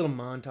a cool little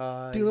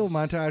montage. Do a little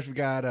montage. We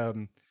got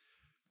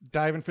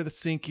diving for the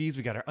sinkies.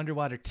 We got our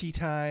underwater tea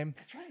time.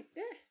 That's right.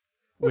 Yeah.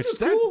 Which Which is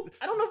that's- cool.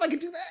 I don't know if I could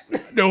do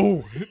that.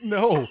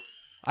 No.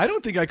 I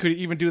don't think I could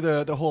even do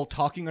the whole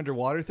talking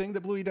underwater thing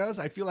that Bluey does.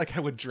 I feel like I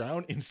would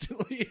drown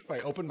instantly if I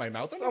opened my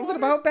mouth. Something underwater.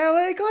 about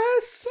ballet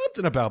class.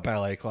 Something about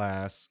ballet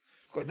class.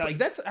 Like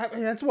that's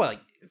that's what, like,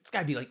 it's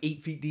gotta be like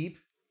 8 feet deep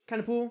kind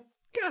of pool.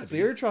 Gotta So be.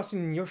 you're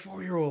trusting your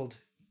 4-year-old.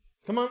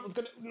 Come on, let's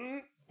go.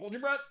 Hold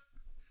your breath.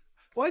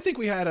 Well, I think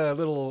we had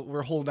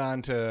we're holding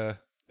on to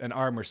an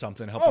arm or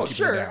something. Help Oh, keep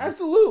sure, her down.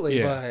 absolutely.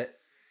 Yeah. But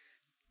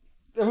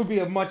that would be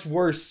a much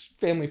worse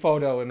family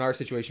photo in our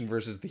situation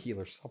versus the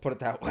healers. I'll put it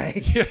that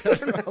way. Yeah,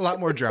 a lot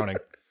more drowning.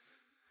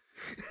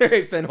 All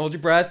right, Finn, hold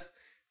your breath.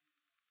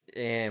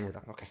 And we're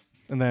done. Okay.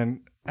 And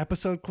then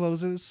episode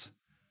closes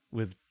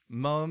with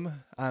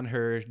Mum on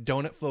her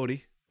donut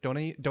floaty,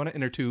 donut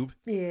inner tube.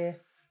 Yeah.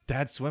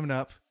 Dad swimming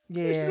up.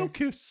 There's a Yeah. little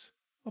kiss.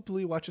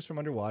 Hopefully, watches from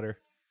underwater.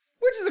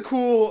 Which is a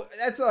cool.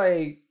 That's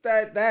like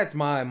that's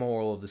my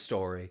moral of the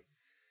story.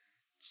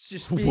 It's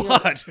just being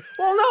What?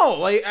 well, no,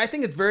 like I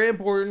think it's very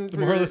important. The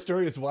moral of the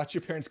story is watch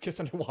your parents kiss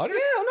underwater.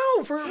 Yeah,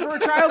 no, for a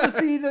child to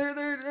see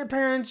their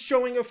parents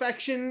showing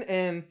affection,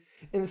 and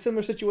in a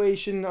similar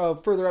situation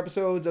of further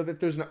episodes of if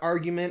there's an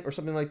argument or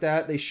something like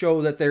that, they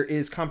show that there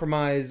is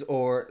compromise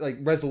or like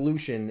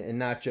resolution and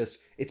not just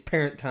it's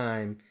parent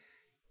time.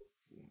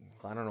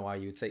 I don't know why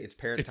you would say it's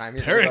parent time.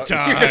 You're parent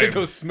gonna go- You're gonna time.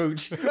 go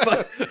smooch,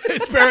 but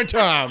It's parent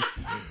time.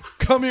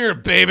 Come here,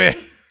 baby.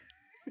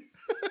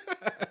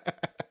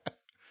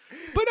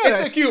 But no, it's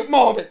a cute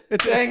moment.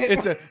 Dang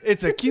it.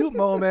 it's a cute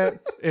moment.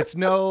 It's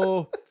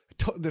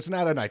it's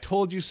not an I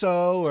told you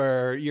so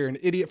or you're an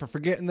idiot for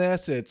forgetting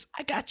this. It's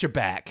I got your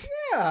back.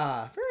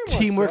 Yeah, very much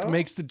Teamwork so.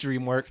 makes the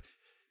dream work.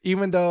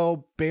 Even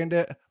though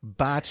Bandit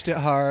botched it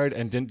hard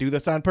and didn't do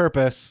this on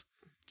purpose,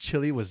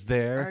 Chili was Are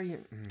there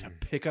you- to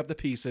pick up the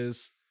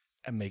pieces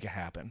and make it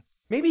happen.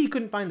 Maybe he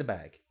couldn't find the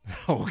bag.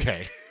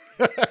 Okay.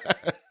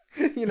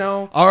 You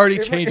know, Already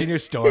It changing might- your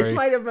story. It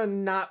might have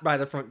been not by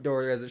the front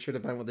door as it should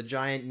have been with a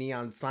giant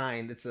neon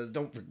sign that says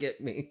 "Don't forget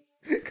me,"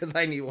 because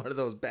I need one of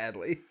those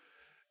badly.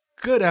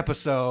 Good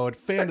episode.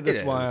 Fan of It this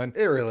is. one.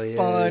 It really It's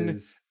fun.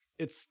 is.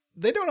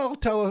 They don't all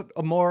tell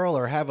a moral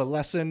or have a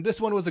lesson. This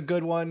one was a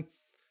good one.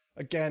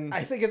 Again,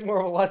 I think it's more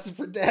of a lesson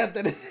for Dad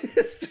than it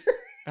is.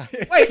 I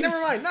Wait, think never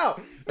so. mind. No,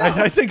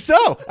 I think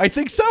so. I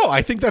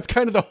think that's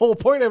kind of the whole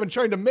point I've been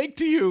trying to make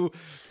to you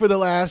for the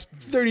last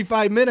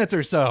 35 minutes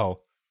or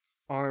so.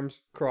 Arms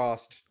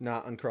crossed,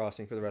 not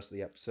uncrossing for the rest of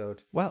the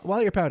episode.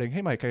 While you're pouting,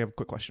 hey Mike, I have a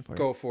quick question for you.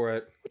 Go for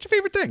it. What's your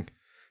favorite thing?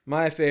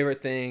 My favorite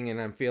thing,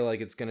 and I feel like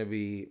it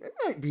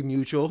might be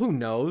mutual. Who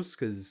knows?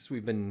 Because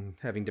we've been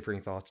having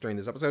differing thoughts during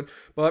this episode.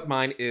 But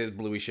mine is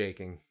Bluey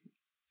shaking.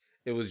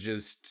 It was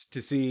just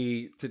to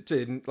see,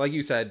 to like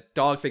you said,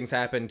 dog things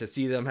happen. To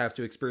see them have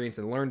to experience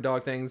and learn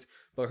dog things,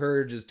 but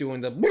her just doing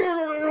the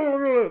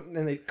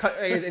and they cut,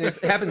 and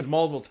it happens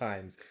multiple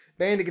times.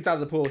 Bandit gets out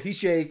of the pool. He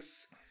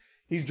shakes.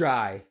 He's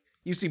dry.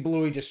 You see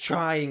Bluey just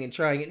trying, and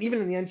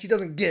even in the end, she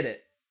doesn't get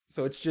it.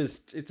 So it's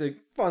a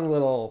fun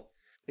little.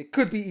 It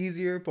could be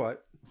easier,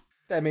 but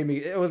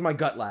it was my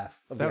gut laugh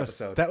of the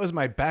episode. That was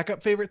my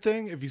backup favorite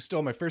thing. If you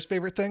stole my first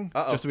favorite thing,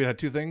 Uh-oh. just so we had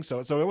two things, so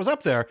it was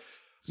up there.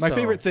 My So-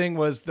 favorite thing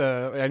was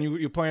and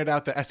you pointed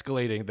out the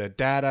escalating, the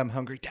Dad, I'm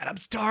hungry, Dad, I'm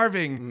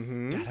starving,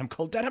 Mhm. Dad, I'm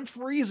cold, Dad, I'm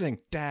freezing,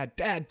 Dad.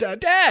 That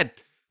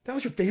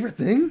was your favorite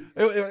thing?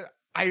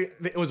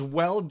 It was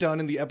well done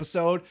in the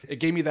episode. It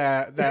gave me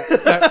that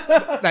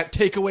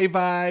takeaway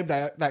vibe,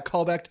 that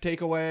callback to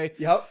takeaway.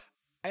 Yep.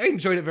 I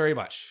enjoyed it very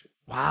much.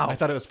 Wow. I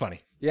thought it was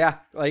funny. Yeah,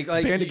 like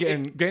Bandit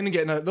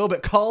getting a little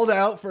bit called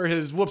out for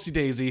his whoopsie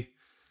daisy.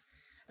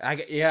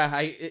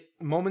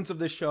 Moments of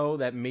the show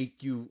that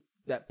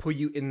put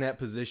you in that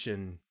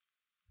position,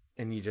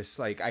 and you just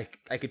like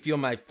I could feel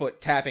my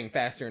foot tapping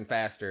faster and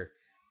faster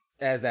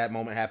as that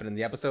moment happened in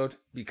the episode,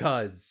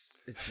 because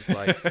it's just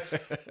like,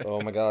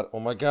 oh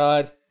my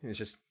god, and it's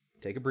just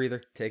take a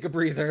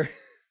breather.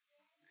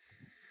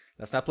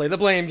 Let's not play the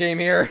blame game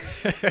here.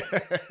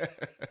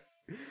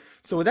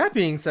 So with that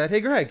being said, hey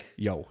Greg,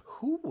 Yo,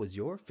 who was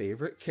your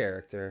favorite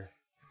character?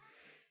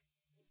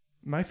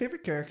 my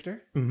favorite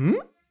character Mm-hmm.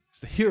 is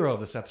the hero of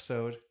this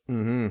episode,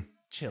 Mm-hmm.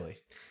 Chili.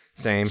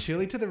 Same.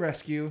 Chili to the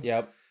rescue.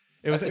 Yep.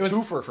 It was That's a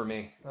twofer for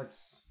me.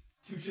 That's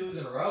 2 chilies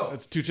in a row.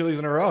 It's 2 chilies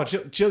in a row.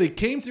 Chili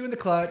came through in the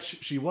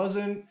clutch. She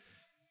wasn't.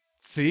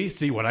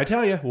 See what I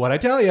tell you.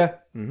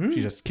 Mm-hmm.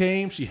 She just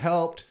came. She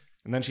helped,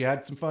 and then she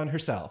had some fun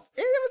herself.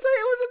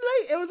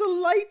 It was a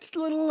light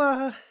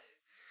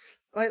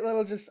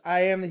little just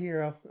I am the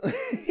hero.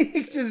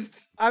 It's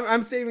just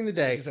I'm saving the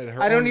day. Like I said,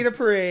 her I don't own- need a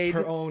parade.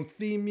 Her own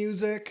theme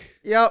music.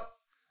 Yep.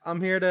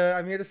 I'm here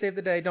to save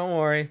the day. Don't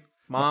worry.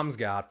 Mom's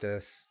got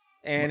this.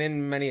 And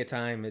in many a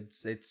time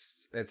it's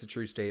a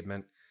true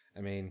statement.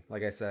 I mean,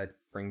 like I said,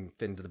 bring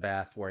Finn to the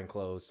bath wearing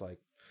clothes, like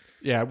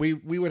Yeah, we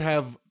would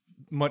have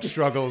much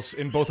struggles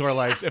in both of our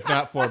lives if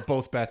not for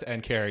both Beth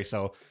and Carrie.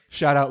 So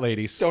shout out,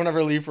 ladies. don't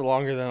ever leave for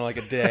longer than like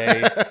a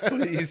day,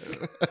 please.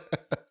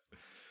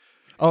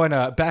 Oh, and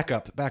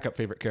backup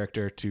favorite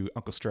character to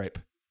Uncle Stripe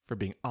for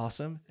being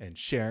awesome and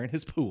sharing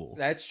his pool.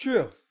 That's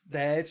true.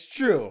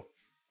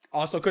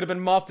 Also, could have been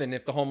Muffin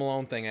if the Home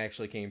Alone thing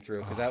actually came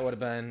through, because that would have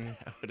been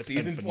would've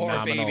season been 4,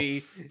 phenomenal.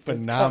 baby. It's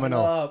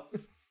Phenomenal. coming up.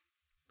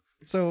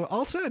 So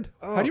all said,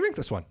 how Oh. do you rank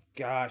this one?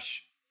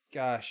 Gosh.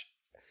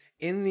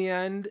 In the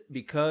end,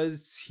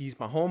 because he's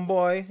my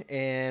homeboy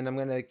and I'm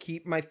going to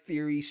keep my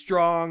theory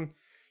strong,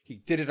 he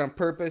did it on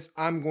purpose,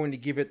 I'm going to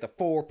give it the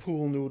 4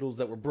 pool noodles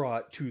that were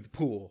brought to the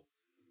pool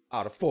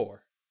out of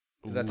 4.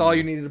 Because that's all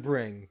you needed to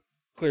bring,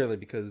 clearly,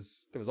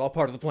 because it was all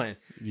part of the plan.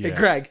 Hey,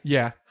 Greg,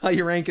 Yeah. how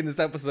you ranking this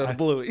episode of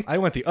Bluey? I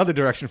went the other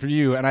direction from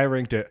you, and I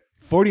ranked it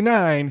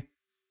 49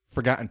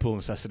 forgotten pool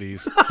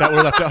necessities that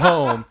were left at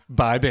home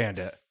by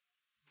Bandit.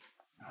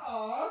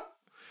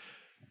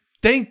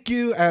 Thank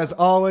you, as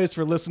always,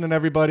 for listening,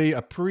 everybody.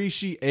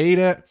 Appreciate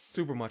it.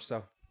 Super much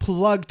so.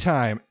 Plug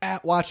time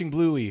at Watching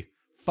Bluey.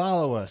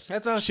 Follow us.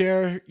 That's us.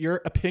 Share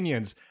your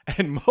opinions.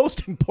 And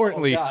most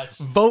importantly, Oh, gosh.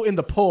 vote in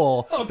the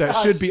poll Oh, that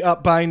gosh. should be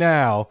up by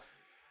now.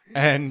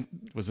 And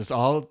was this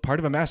all part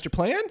of a master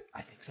plan?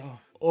 I think so.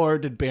 Or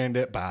did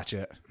Bandit botch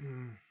it?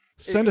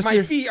 Send us My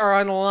your feet are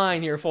on the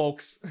line here,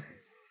 folks.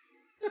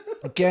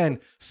 Again,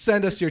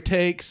 send us your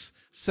takes,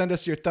 send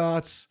us your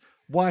thoughts,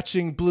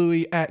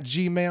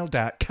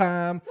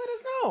 watchingbluey@gmail.com. Let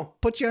us know.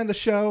 Put you on the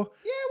show.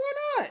 Yeah, why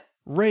not?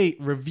 Rate,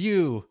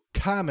 review,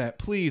 comment,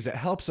 please. It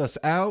helps us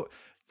out.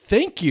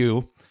 Thank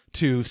you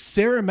to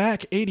Sarah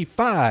Mac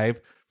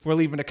 85 for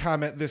leaving a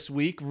comment this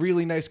week.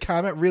 Really nice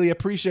comment. Really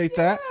appreciate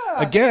that.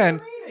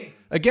 Again,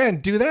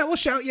 do that. We'll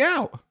shout you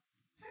out.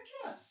 Heck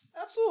yes,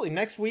 absolutely.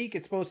 Next week,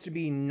 it's supposed to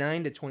be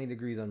 9 to 20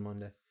 degrees on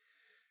Monday.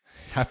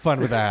 Have fun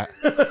with that.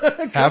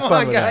 Come Have fun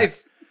on, with that.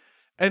 guys.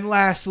 And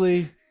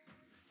lastly,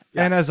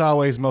 and as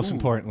always, most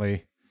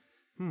importantly,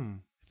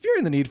 if you're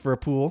in the need for a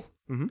pool,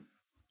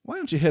 why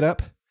don't you hit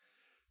up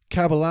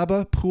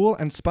Kabalaba Pool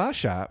and Spa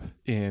Shop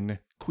in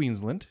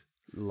Queensland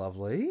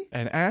Lovely.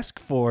 and ask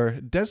for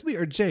Desley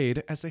or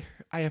Jade, as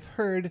I have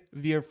heard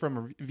via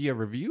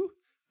review.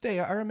 They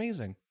are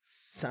amazing.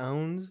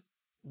 Sounds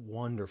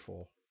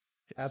wonderful.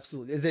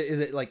 Absolutely. Is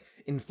it like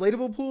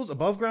inflatable pools,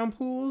 above ground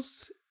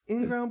pools,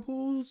 in ground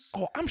pools,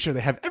 Oh, I'm sure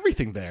they have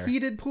everything there.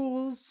 heated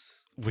pools?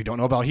 We don't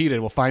know about heated.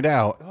 We'll find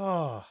out.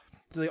 Oh,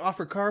 do they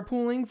offer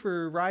carpooling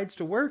for rides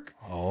to work?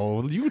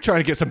 Oh, you trying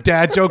to get some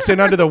dad jokes in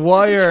under the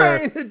wire.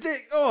 Trying to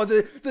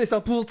do they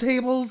sell pool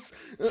tables?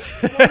 More.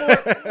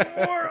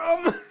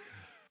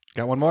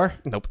 Got one more?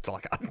 Nope, it's all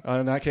I got.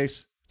 In that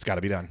case, it's got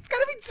to be done. It's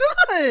gotta be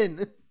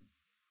done.